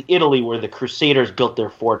 This is the Italy where the Crusaders built their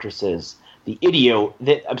fortresses. The Italy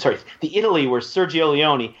where Sergio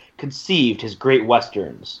Leone conceived his great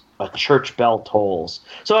westerns. A church bell tolls.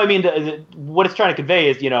 So, I mean, what it's trying to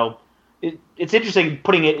convey is, it's interesting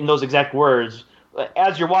putting it in those exact words.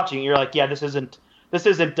 As you're watching, you're like, yeah, this isn't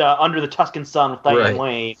Under the Tuscan Sun with Diane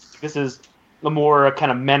Lane. This is a more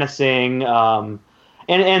kind of menacing.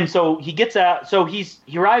 And so he gets out. So he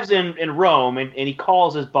arrives in Rome, and he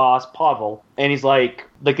calls his boss Pavel, and he's like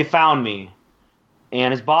they found me.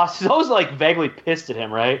 And his boss is always like vaguely pissed at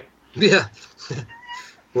him, right? Yeah.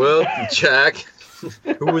 Well, Jack,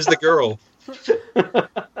 who was the girl?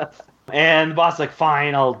 And the boss is like,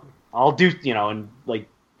 fine, I'll do, and like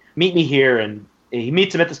meet me here. And he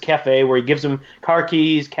meets him at this cafe where he gives him car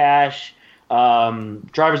keys, cash,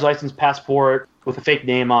 driver's license, passport with a fake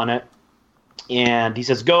name on it. And he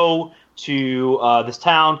says, go to this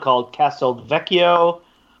town called Castel Vecchio.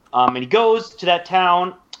 And he goes to that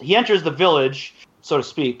town. He enters the village, so to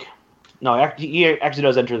speak. No, he actually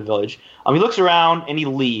does enter the village. He looks around and he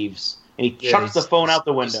leaves. And he chucks the phone out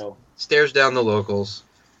the window. Stares down the locals.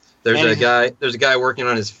 There's a guy working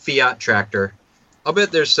on his Fiat tractor. I'll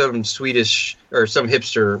bet there's some Swedish or some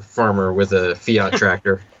hipster farmer with a Fiat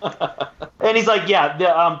tractor. And he's like,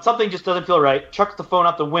 something just doesn't feel right. Chucks the phone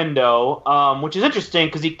out the window, which is interesting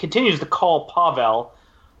because he continues to call Pavel,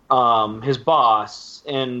 his boss.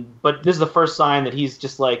 But this is the first sign that he's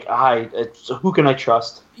just like, who can I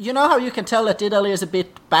trust? You know how you can tell that Italy is a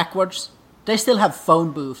bit backwards? They still have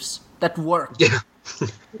phone booths that work. Yeah.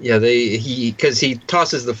 Yeah, because he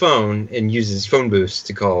tosses the phone and uses phone booths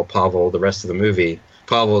to call Pavel the rest of the movie.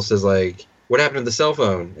 Pavel says, like, what happened to the cell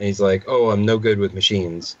phone? And he's like, oh, I'm no good with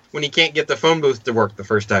machines. When he can't get the phone booth to work the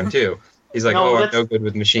first time, too. He's like, I'm no good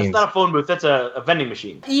with machines. That's not a phone booth, that's a vending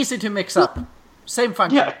machine. Easy to mix up. Same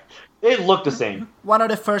function. Yeah, they look the same. One of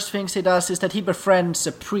the first things he does is that he befriends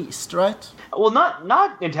a priest, right? Well,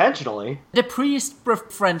 not intentionally. The priest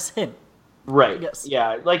befriends him. Right. Yes.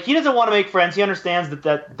 Yeah. Like, he doesn't want to make friends. He understands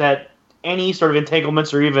that any sort of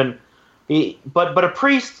entanglements or even. But a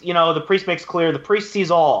priest, the priest makes clear the priest sees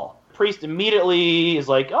all. The priest immediately is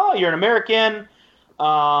like, "Oh, you're an American.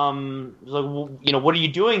 He's like, well, what are you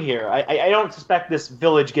doing here? I don't suspect this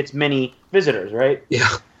village gets many visitors, right? Yeah,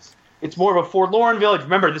 it's more of a forlorn village.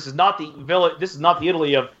 Remember, this is not the village. This is not the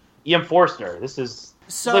Italy of E.M. Forster. This is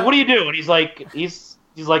he's like, what do you do? And he's like,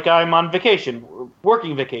 I'm on vacation,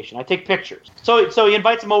 working vacation. I take pictures. So he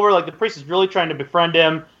invites him over. Like the priest is really trying to befriend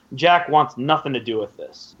him. Jack wants nothing to do with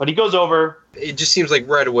this, but he goes over. It just seems like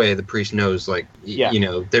right away the priest knows, like,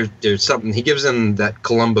 there's something. He gives him that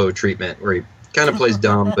Columbo treatment where he kind of plays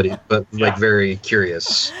dumb, but very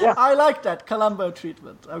curious. Yeah. I like that Columbo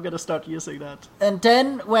treatment. I'm gonna start using that. And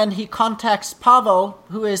then when he contacts Pavel,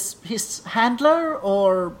 who is his handler,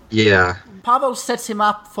 Pavel sets him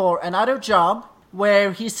up for another job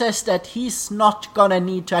where he says that he's not gonna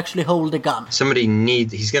need to actually hold a gun. He's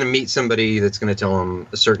gonna meet somebody that's gonna tell him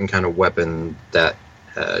a certain kind of weapon that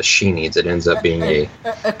she needs. It ends up being a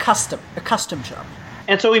custom job.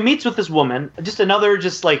 And so he meets with this woman, just another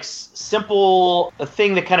simple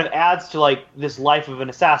thing that kind of adds to this life of an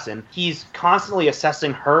assassin. He's constantly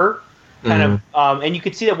assessing her, and you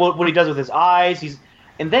can see that what he does with his eyes.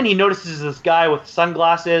 And then he notices this guy with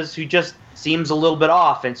sunglasses who just seems a little bit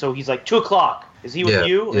off, and so he's like, 2:00. Is he with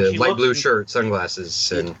you? Yeah, light blue shirt,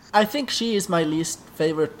 sunglasses, and I think she is my least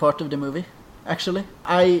favorite part of the movie. Actually,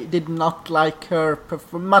 I did not like her.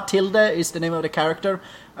 Matilda is the name of the character.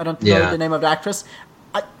 I don't know the name of the actress.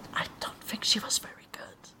 I don't think she was very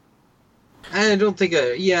good. I don't think.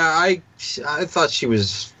 I thought she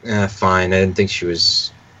was fine. I didn't think she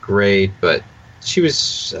was great, but she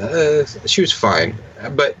was fine.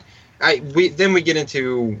 But then we get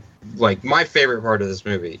into my favorite part of this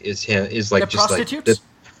movie is the prostitutes?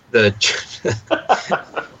 The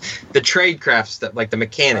the trade crafts that the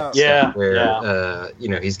mechanics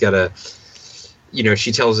he's got a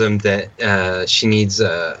she tells him that she needs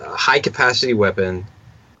a high capacity weapon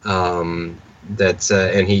and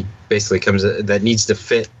he basically comes that needs to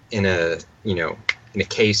fit in a in a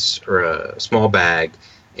case or a small bag,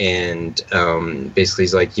 and basically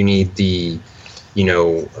he's like, you need the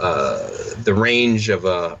the range of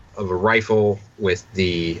a rifle with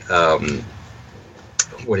the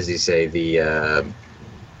what does he say, the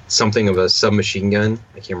something of a submachine gun.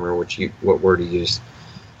 I can't remember what word he used.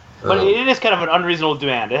 But it is kind of an unreasonable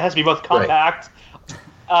demand. It has to be both compact,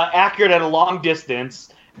 accurate at a long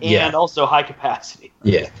distance, and also high capacity.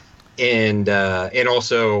 Yeah, and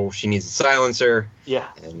also she needs a silencer. Yeah,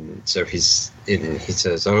 and so he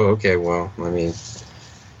says, "Oh, okay, well, let me."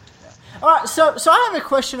 All right, so I have a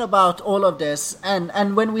question about all of this,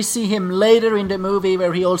 and when we see him later in the movie,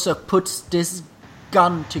 where he also puts this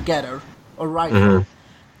gun together, or rifle.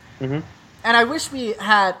 Mm-hmm. Mm-hmm. And I wish we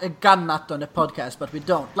had a gun nut on the podcast, but we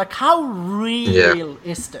don't. How real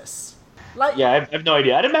is this? I have no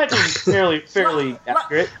idea. I'd imagine it's fairly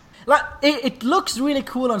accurate. It looks really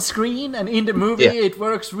cool on screen, and in the movie it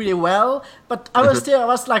works really well. But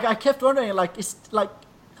I kept wondering,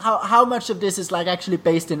 how much of this is actually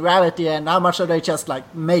based in reality, and how much are they just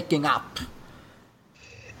making up?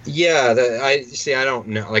 Yeah, I don't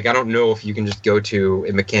know. I don't know if you can just go to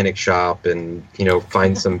a mechanic shop and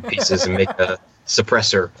find some pieces and make a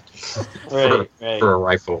suppressor for a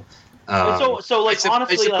rifle.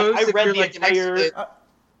 Honestly, I read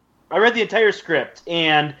the entire script,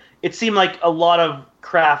 and it seemed like a lot of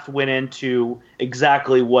craft went into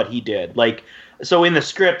exactly what he did. So in the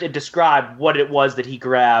script, it described what it was that he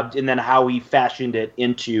grabbed, and then how he fashioned it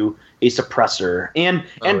into a suppressor. And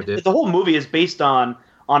the whole movie is based on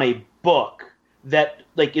a book that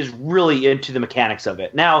is really into the mechanics of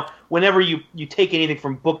it. Now, whenever you take anything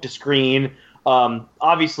from book to screen,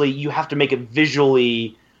 obviously you have to make it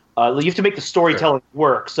visually. You have to make the storytelling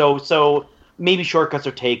work. So maybe shortcuts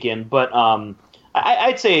are taken, but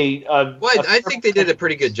I'd say. I think they did a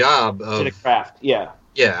pretty good job of the craft. Yeah.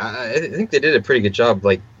 Yeah, I think they did a pretty good job,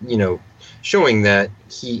 showing that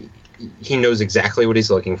he knows exactly what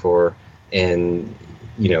he's looking for, and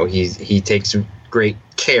he takes great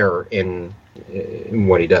care in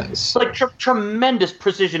what he does. Tremendous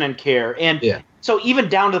precision and care, and so even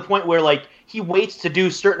down to the point where he waits to do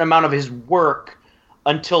a certain amount of his work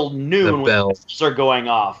until noon when the bells are going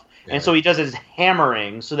off, and so he does his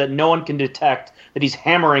hammering so that no one can detect that he's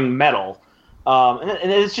hammering metal.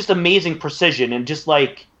 And it's just amazing precision, and just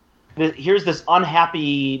here's this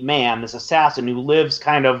unhappy man, this assassin who lives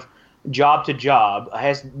kind of job to job,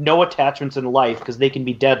 has no attachments in life because they can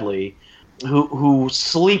be deadly, who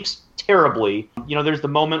sleeps terribly. There's the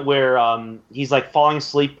moment where he's falling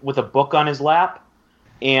asleep with a book on his lap,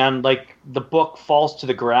 and the book falls to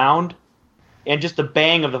the ground, and just the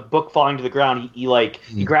bang of the book falling to the ground,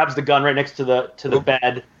 he grabs the gun right next to the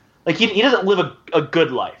bed. Like he doesn't live a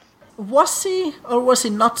good life. Was he, or was he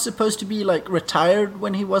not supposed to be like retired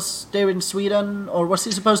when he was there in Sweden, or was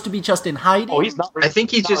he supposed to be just in hiding? Oh, he's not. I think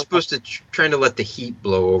he's just supposed to trying to let the heat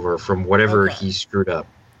blow over from whatever he screwed up.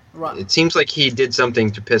 Right. It seems like he did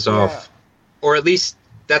something to piss off, or at least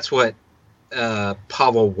that's what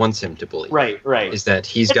Pavel wants him to believe. Right. Is that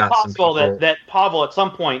he's got some people... that Pavel at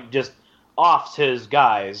some point just offs his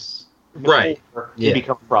guys. Right. It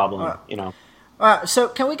become a problem. So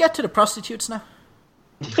can we get to the prostitutes now?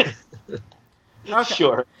 Okay.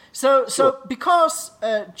 Sure. So because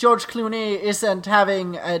George Clooney isn't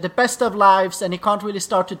having the best of lives, and he can't really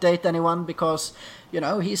start to date anyone because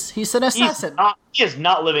he's an assassin. He is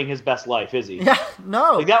not living his best life, is he? Yeah,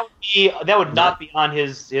 no. Like that would not be on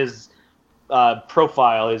his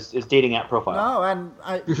profile, his dating app profile. No, and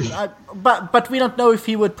but we don't know if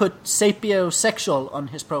he would put sapiosexual on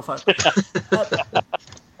his profile.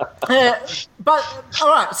 But all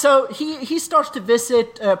right, so he starts to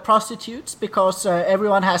visit prostitutes because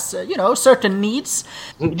everyone has certain needs.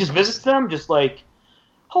 He just visits them, just like,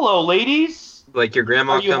 "Hello, ladies. Like your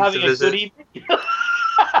grandma Are you comes having to a visit." good evening?"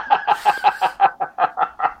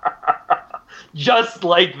 Just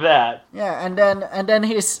like that. Yeah, and then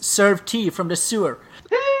he's served tea from the sewer.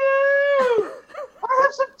 I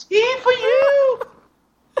have some tea for you.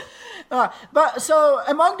 But so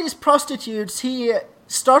among these prostitutes, he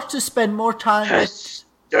starts to spend more time with...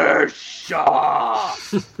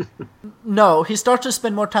 No, he starts to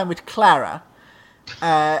spend more time with Clara.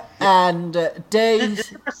 And they...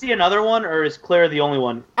 Did you ever see another one, or is Clara the only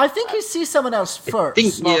one? I think he sees someone else first.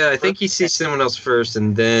 I think he sees someone else first,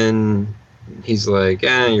 and then he's like,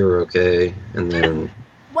 you're okay. And then,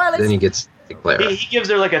 then he gets to Clara. He gives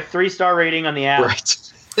her like a 3-star rating on the app. Right.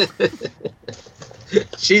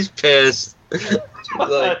 She's pissed.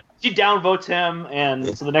 She downvotes him,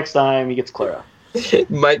 and so the next time he gets Clara.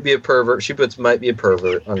 Might be a pervert. She puts might be a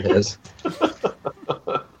pervert on his.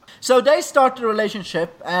 So they start the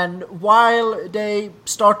relationship, and while they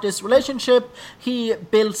start this relationship, he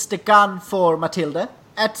builds the gun for Matilda.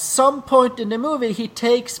 At some point in the movie, he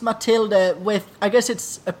takes Matilda with, I guess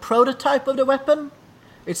it's a prototype of the weapon.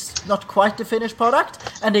 It's not quite the finished product,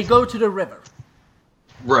 and they go to the river.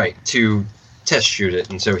 Right, to test shoot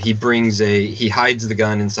it. And so he hides the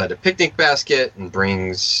gun inside a picnic basket and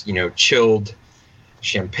brings, chilled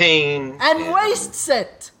champagne. And wastes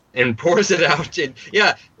it! And pours it out. And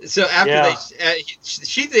so after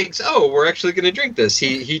she thinks, we're actually going to drink this.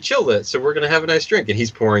 He chilled it, so we're going to have a nice drink. And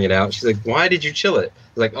he's pouring it out. She's like, why did you chill it?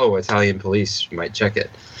 He's like, Italian police might check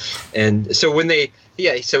it. And so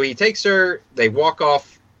so he takes her, they walk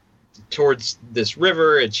off towards this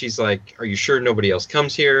river, and she's like, are you sure nobody else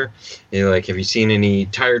comes here? And you're like, have you seen any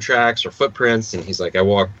tire tracks or footprints? And he's like, I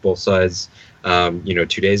walked both sides 2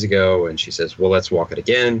 days ago. And she says, well, let's walk it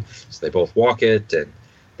again. So they both walk it, and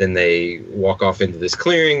then they walk off into this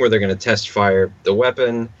clearing where they're going to test fire the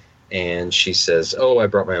weapon. And she says, I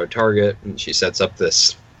brought my own target. And she sets up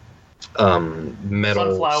this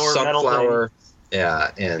metal sunflower.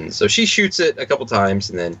 Yeah, and so she shoots it a couple times,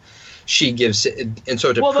 and then she gives it, and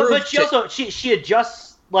so to prove... but she also she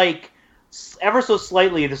adjusts like ever so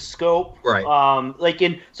slightly the scope, right?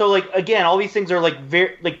 Again, all these things are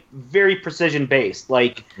very precision based.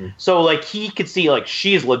 So he could see she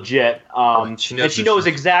she's legit, and she knows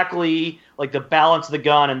exactly the balance of the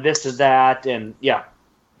gun and this and that, and yeah.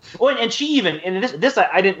 Oh, and she even, and this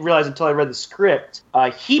I didn't realize until I read the script.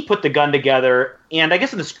 He put the gun together, and I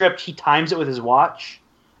guess in the script he times it with his watch,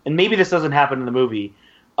 and maybe this doesn't happen in the movie.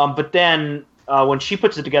 But then when she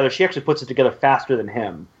puts it together, she actually puts it together faster than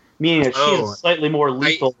him, meaning that she's slightly more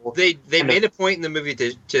lethal. They made a point in the movie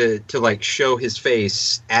to show his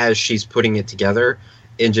face as she's putting it together,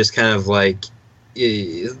 and just kind of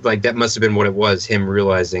that must have been what it was, him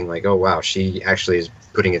realizing oh wow, she actually is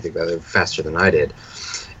putting it together faster than I did.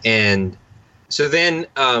 And so then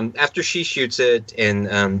after she shoots it and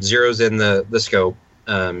zeroes in the scope,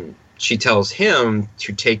 she tells him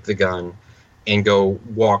to take the gun and go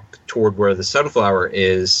walk toward where the sunflower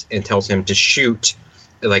is, and tells him to shoot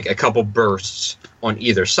a couple bursts on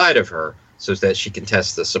either side of her so that she can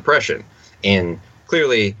test the suppression. And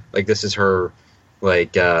clearly, this is her,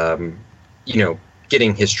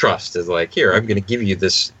 getting his trust, is here, I'm going to give you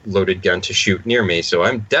this loaded gun to shoot near me, so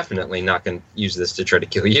I'm definitely not going to use this to try to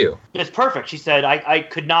kill you. It's perfect. She said, I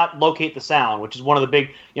could not locate the sound, which is one of the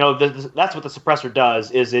big, that's what the suppressor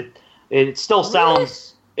does, is it still sounds...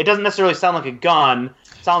 It doesn't necessarily sound like a gun.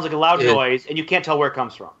 It sounds like a loud noise, and you can't tell where it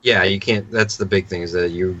comes from. Yeah, you can't. That's the big thing, is that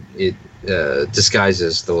it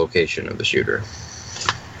disguises the location of the shooter.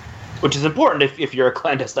 Which is important if you're a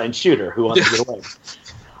clandestine shooter who wants to get away.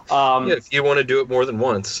 If you want to do it more than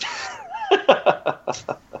once.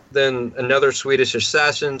 Then another Swedish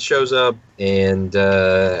assassin shows up, and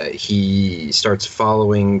he starts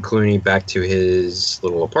following Clooney back to his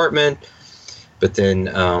little apartment. But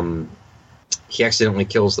then he accidentally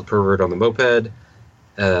kills the pervert on the moped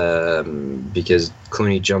because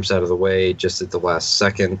Clooney jumps out of the way just at the last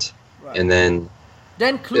second. Right. And then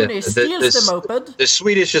Clooney steals the moped. The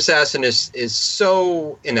Swedish assassin is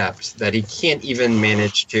so inept that he can't even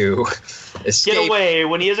manage to escape. Get away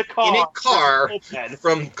when he has a car. In a car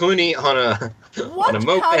from Clooney on a moped.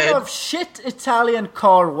 What kind of shit Italian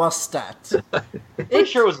car was that? I'm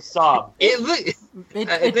sure it was a Saab.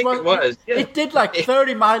 I think it was. Yeah. It did like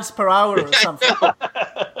 30 miles per hour or something.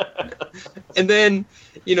 And then,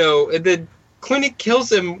 Clooney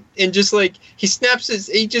kills him and just like he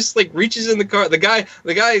just like reaches in the car. The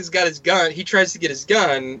guy's got his gun. He tries to get his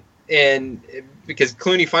gun, and because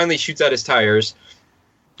Clooney finally shoots out his tires,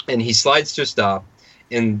 and he slides to a stop.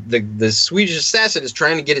 And the Swedish assassin is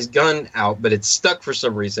trying to get his gun out, but it's stuck for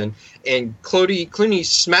some reason. And Clooney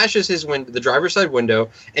smashes the driver's side window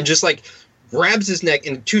and just like grabs his neck.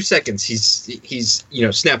 In 2 seconds, he's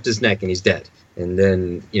snapped his neck and he's dead. And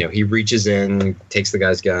then he reaches in, takes the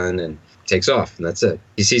guy's gun, and takes off, and that's it.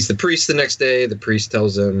 He sees the priest the next day. The priest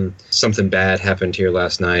tells him something bad happened here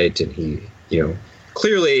last night, and he,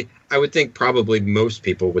 clearly, I would think probably most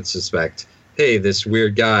people would suspect, hey, this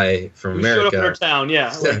weird guy from America showed up in our town,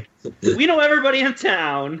 yeah. Like, we know everybody in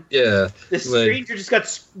town. Yeah. This stranger just got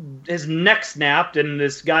his neck snapped, and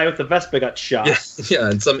this guy with the Vespa got shot. Yeah,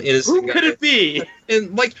 and some innocent guy. Who could it be?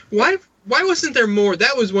 And like, why wasn't there more?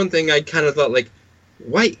 That was one thing I kind of thought, like,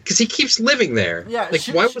 why? Because he keeps living there. Yeah. Like,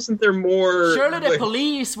 why wasn't there more? Surely the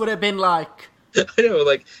police would have been like, I know,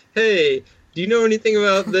 like, hey, do you know anything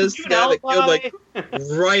about this guy that killed like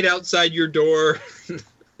right outside your door?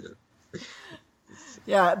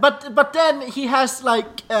 Yeah, but then he has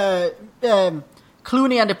like Clooney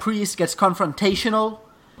and the priest gets confrontational.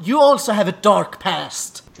 You also have a dark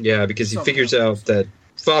past. Yeah, because he figures out that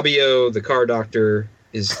Fabio, the car doctor,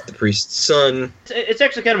 is the priest's son. It's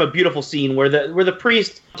actually kind of a beautiful scene where the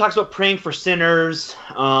priest talks about praying for sinners,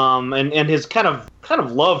 and his kind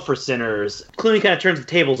of love for sinners. Clooney kind of turns the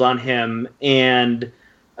tables on him, and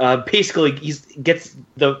basically he gets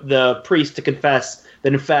the priest to confess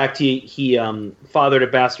that in fact he fathered a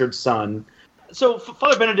bastard son. So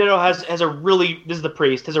Father Benedetto has a really, this is the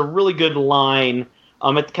priest, has a really good line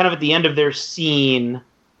at the end of their scene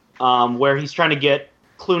where he's trying to get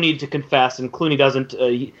Clooney to confess, and Clooney doesn't.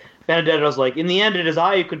 Benedetto's like, in the end, it is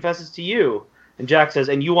I who confesses to you. And Jack says,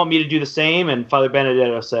 and you want me to do the same? And Father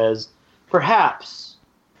Benedetto says, perhaps,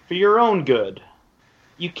 for your own good.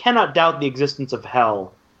 You cannot doubt the existence of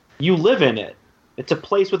hell. You live in it. It's a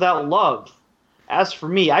place without love. As for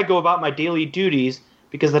me, I go about my daily duties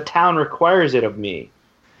because the town requires it of me.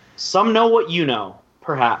 Some know what you know,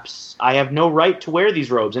 perhaps. I have no right to wear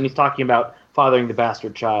these robes. And he's talking about fathering the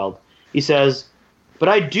bastard child. He says, but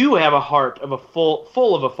I do have a heart of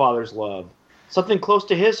full of a father's love, something close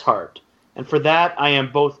to his heart, and for that I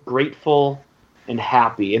am both grateful and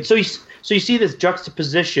happy. And so you see this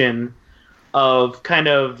juxtaposition of kind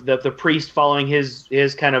of the priest following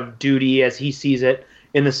his kind of duty as he sees it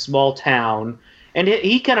in this small town, and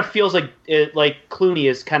he kind of feels like Clooney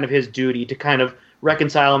is kind of his duty to kind of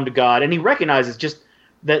reconcile him to God, and he recognizes just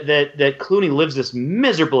that Clooney lives this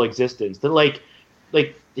miserable existence, that like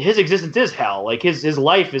his existence is hell. Like his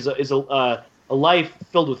life is a life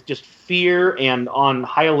filled with just fear and on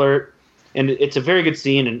high alert, and it's a very good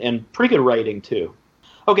scene and pretty good writing too.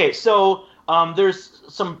 Okay, so there's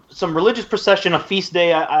some religious procession, a feast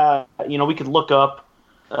day. We could look up,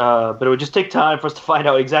 but it would just take time for us to find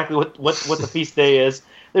out exactly what the feast day is.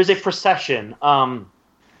 There's a procession. And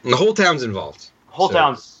the whole town's involved.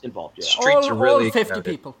 Town's involved. Yeah. Streets are really all 50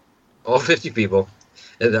 people. All 50 people.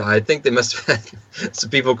 I think they must have had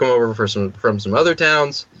some people come over from some other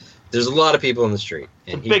towns. There's a lot of people in the street,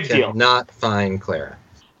 and he cannot find Clara.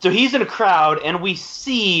 So he's in a crowd, and we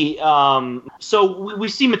see we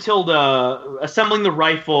see Matilda assembling the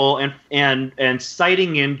rifle and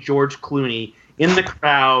sighting in George Clooney in the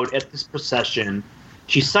crowd at this procession.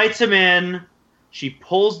 She sights him in. She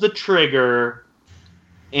pulls the trigger,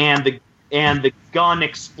 and the gun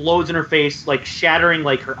explodes in her face, like shattering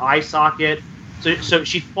like her eye socket. So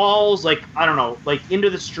she falls into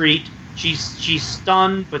the street. She's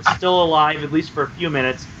stunned but still alive, at least for a few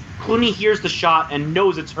minutes. Clooney hears the shot and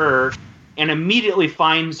knows it's her, and immediately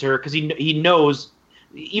finds her because he knows,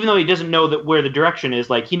 even though he doesn't know where the direction is.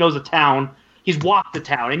 Like he knows the town. he's walked the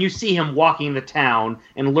town, and you see him walking the town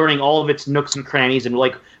and learning all of its nooks and crannies and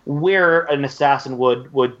like where an assassin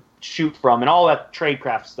would shoot from and all that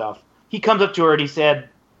tradecraft stuff. He comes up to her and he said,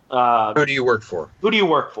 "Who do you work for?" "Who do you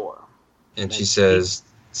work for?" And she says,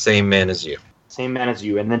 "Same man as you." Same man as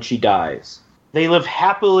you, and then she dies. They live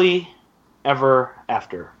happily ever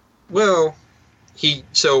after. Well,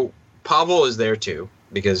 so Pavel is there too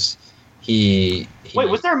because he Wait,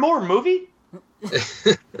 was there more movie?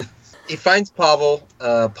 He finds Pavel.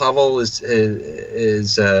 Pavel he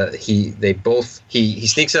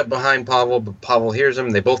sneaks up behind Pavel, but Pavel hears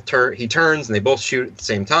him. They both he turns and they both shoot at the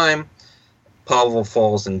same time. Pavel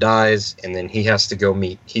falls and dies, and then he has to go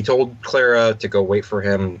meet. He told Clara to go wait for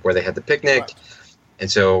him where they had the picnic, right.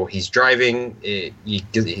 And so he's driving,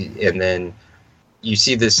 and then you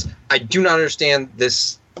see this. I do not understand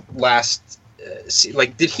this last.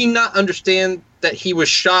 Did he not understand that he was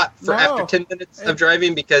shot after 10 minutes of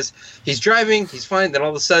driving? Because he's driving, he's fine. Then all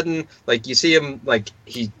of a sudden, you see him,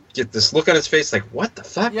 he get this look on his face, what the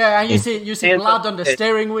fuck? Yeah, and you see blood on the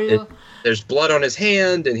steering wheel. There's blood on his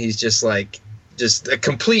hand, and he's just a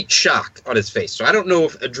complete shock on his face. So I don't know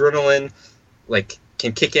if adrenaline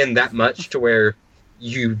can kick in that much to where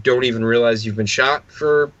you don't even realize you've been shot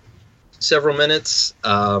for several minutes.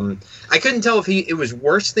 I couldn't tell if it was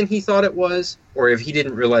worse than he thought it was, or if he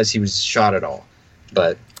didn't realize he was shot at all.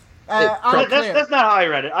 But that's not how I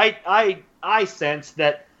read it. I sense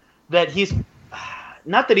that he's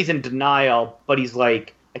not that he's in denial, but he's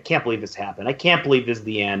like, I can't believe this happened. I can't believe this is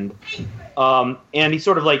the end. And he's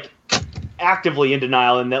sort of actively in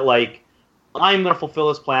denial in that I'm going to fulfill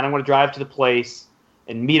this plan. I'm going to drive to the place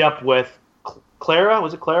and meet up with Clara.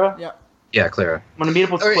 Was it Clara? Yeah. Yeah, Clara. I'm going to meet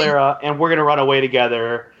up with Clara, and we're going to run away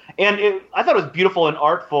together. And I thought it was beautiful and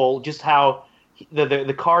artful just how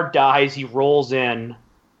the car dies, he rolls in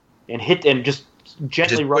and just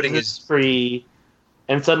gently rubs his tree,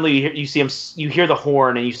 and suddenly you see him. You hear the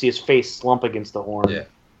horn, and you see his face slump against the horn. Yeah.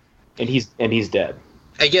 And he's dead.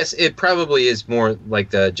 I guess it probably is more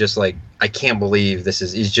I can't believe this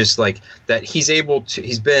is. He's just that he's able to.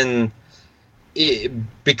 He's been.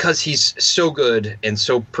 Because he's so good and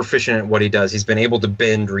so proficient at what he does, he's been able to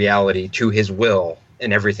bend reality to his will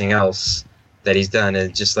and everything else that he's done. And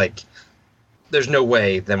it's just there's no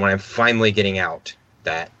way that when I'm finally getting out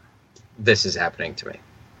that this is happening to me.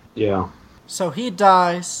 Yeah. So he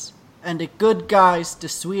dies, and the good guys, the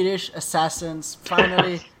Swedish assassins,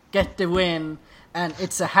 finally get the win, and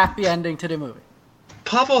it's a happy ending to the movie.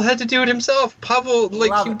 Pavel had to do it himself. Pavel,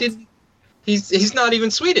 he's not even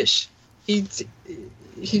Swedish. He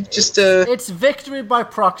just It's victory by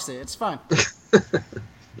proxy. It's fine.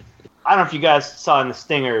 I don't know if you guys saw in the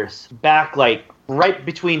Stingers back right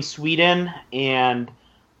between Sweden and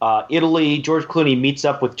Italy. George Clooney meets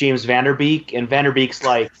up with James Van Der Beek, and Van Der Beek's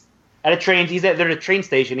at a train. They're at a train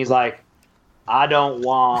station. He's like, I don't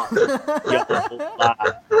want. Did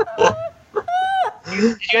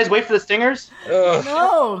you guys wait for the Stingers?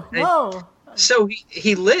 No. So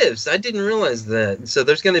he lives. I didn't realize that. So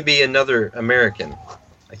there's going to be another American.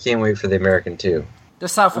 I can't wait for the American 2. The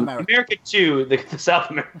South American. American 2, the South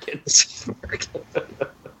American.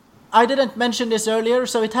 I didn't mention this earlier,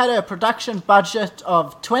 so it had a production budget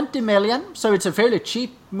of 20 million, so it's a fairly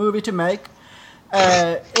cheap movie to make.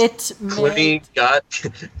 Clooney got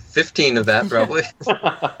 15 of that, probably.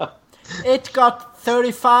 It got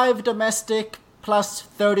 35 domestic, plus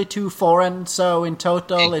 32 foreign, so in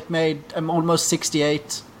total it made almost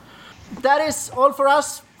 68. That is all for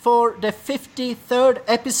us for the 53rd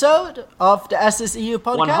episode of the SSEU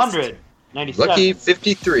podcast. 197. Lucky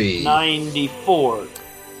 53. 94.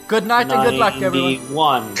 Good night and good luck,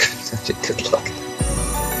 everyone. 91. Good luck.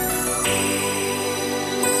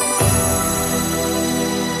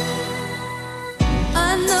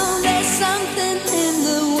 I know there's something in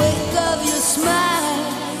the wake of your smile.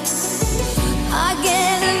 I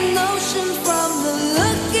get a notion from the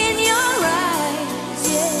look in your eyes.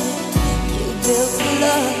 Yeah, you built a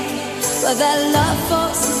love, but that love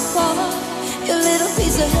falls apart. Your little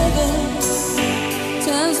piece of heaven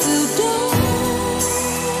turns to dawn.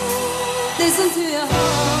 Listen to your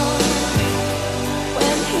heart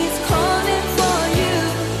when he's calling for you.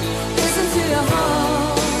 Listen to your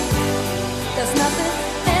heart. There's nothing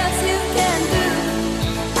else you can do.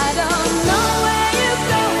 I don't know where you're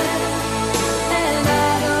going, and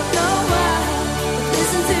I don't know why. But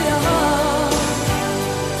listen to your heart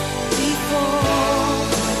before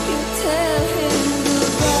you tell him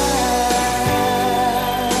goodbye.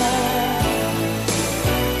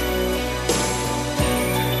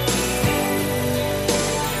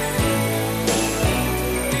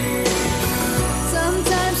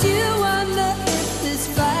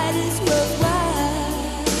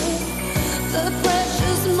 The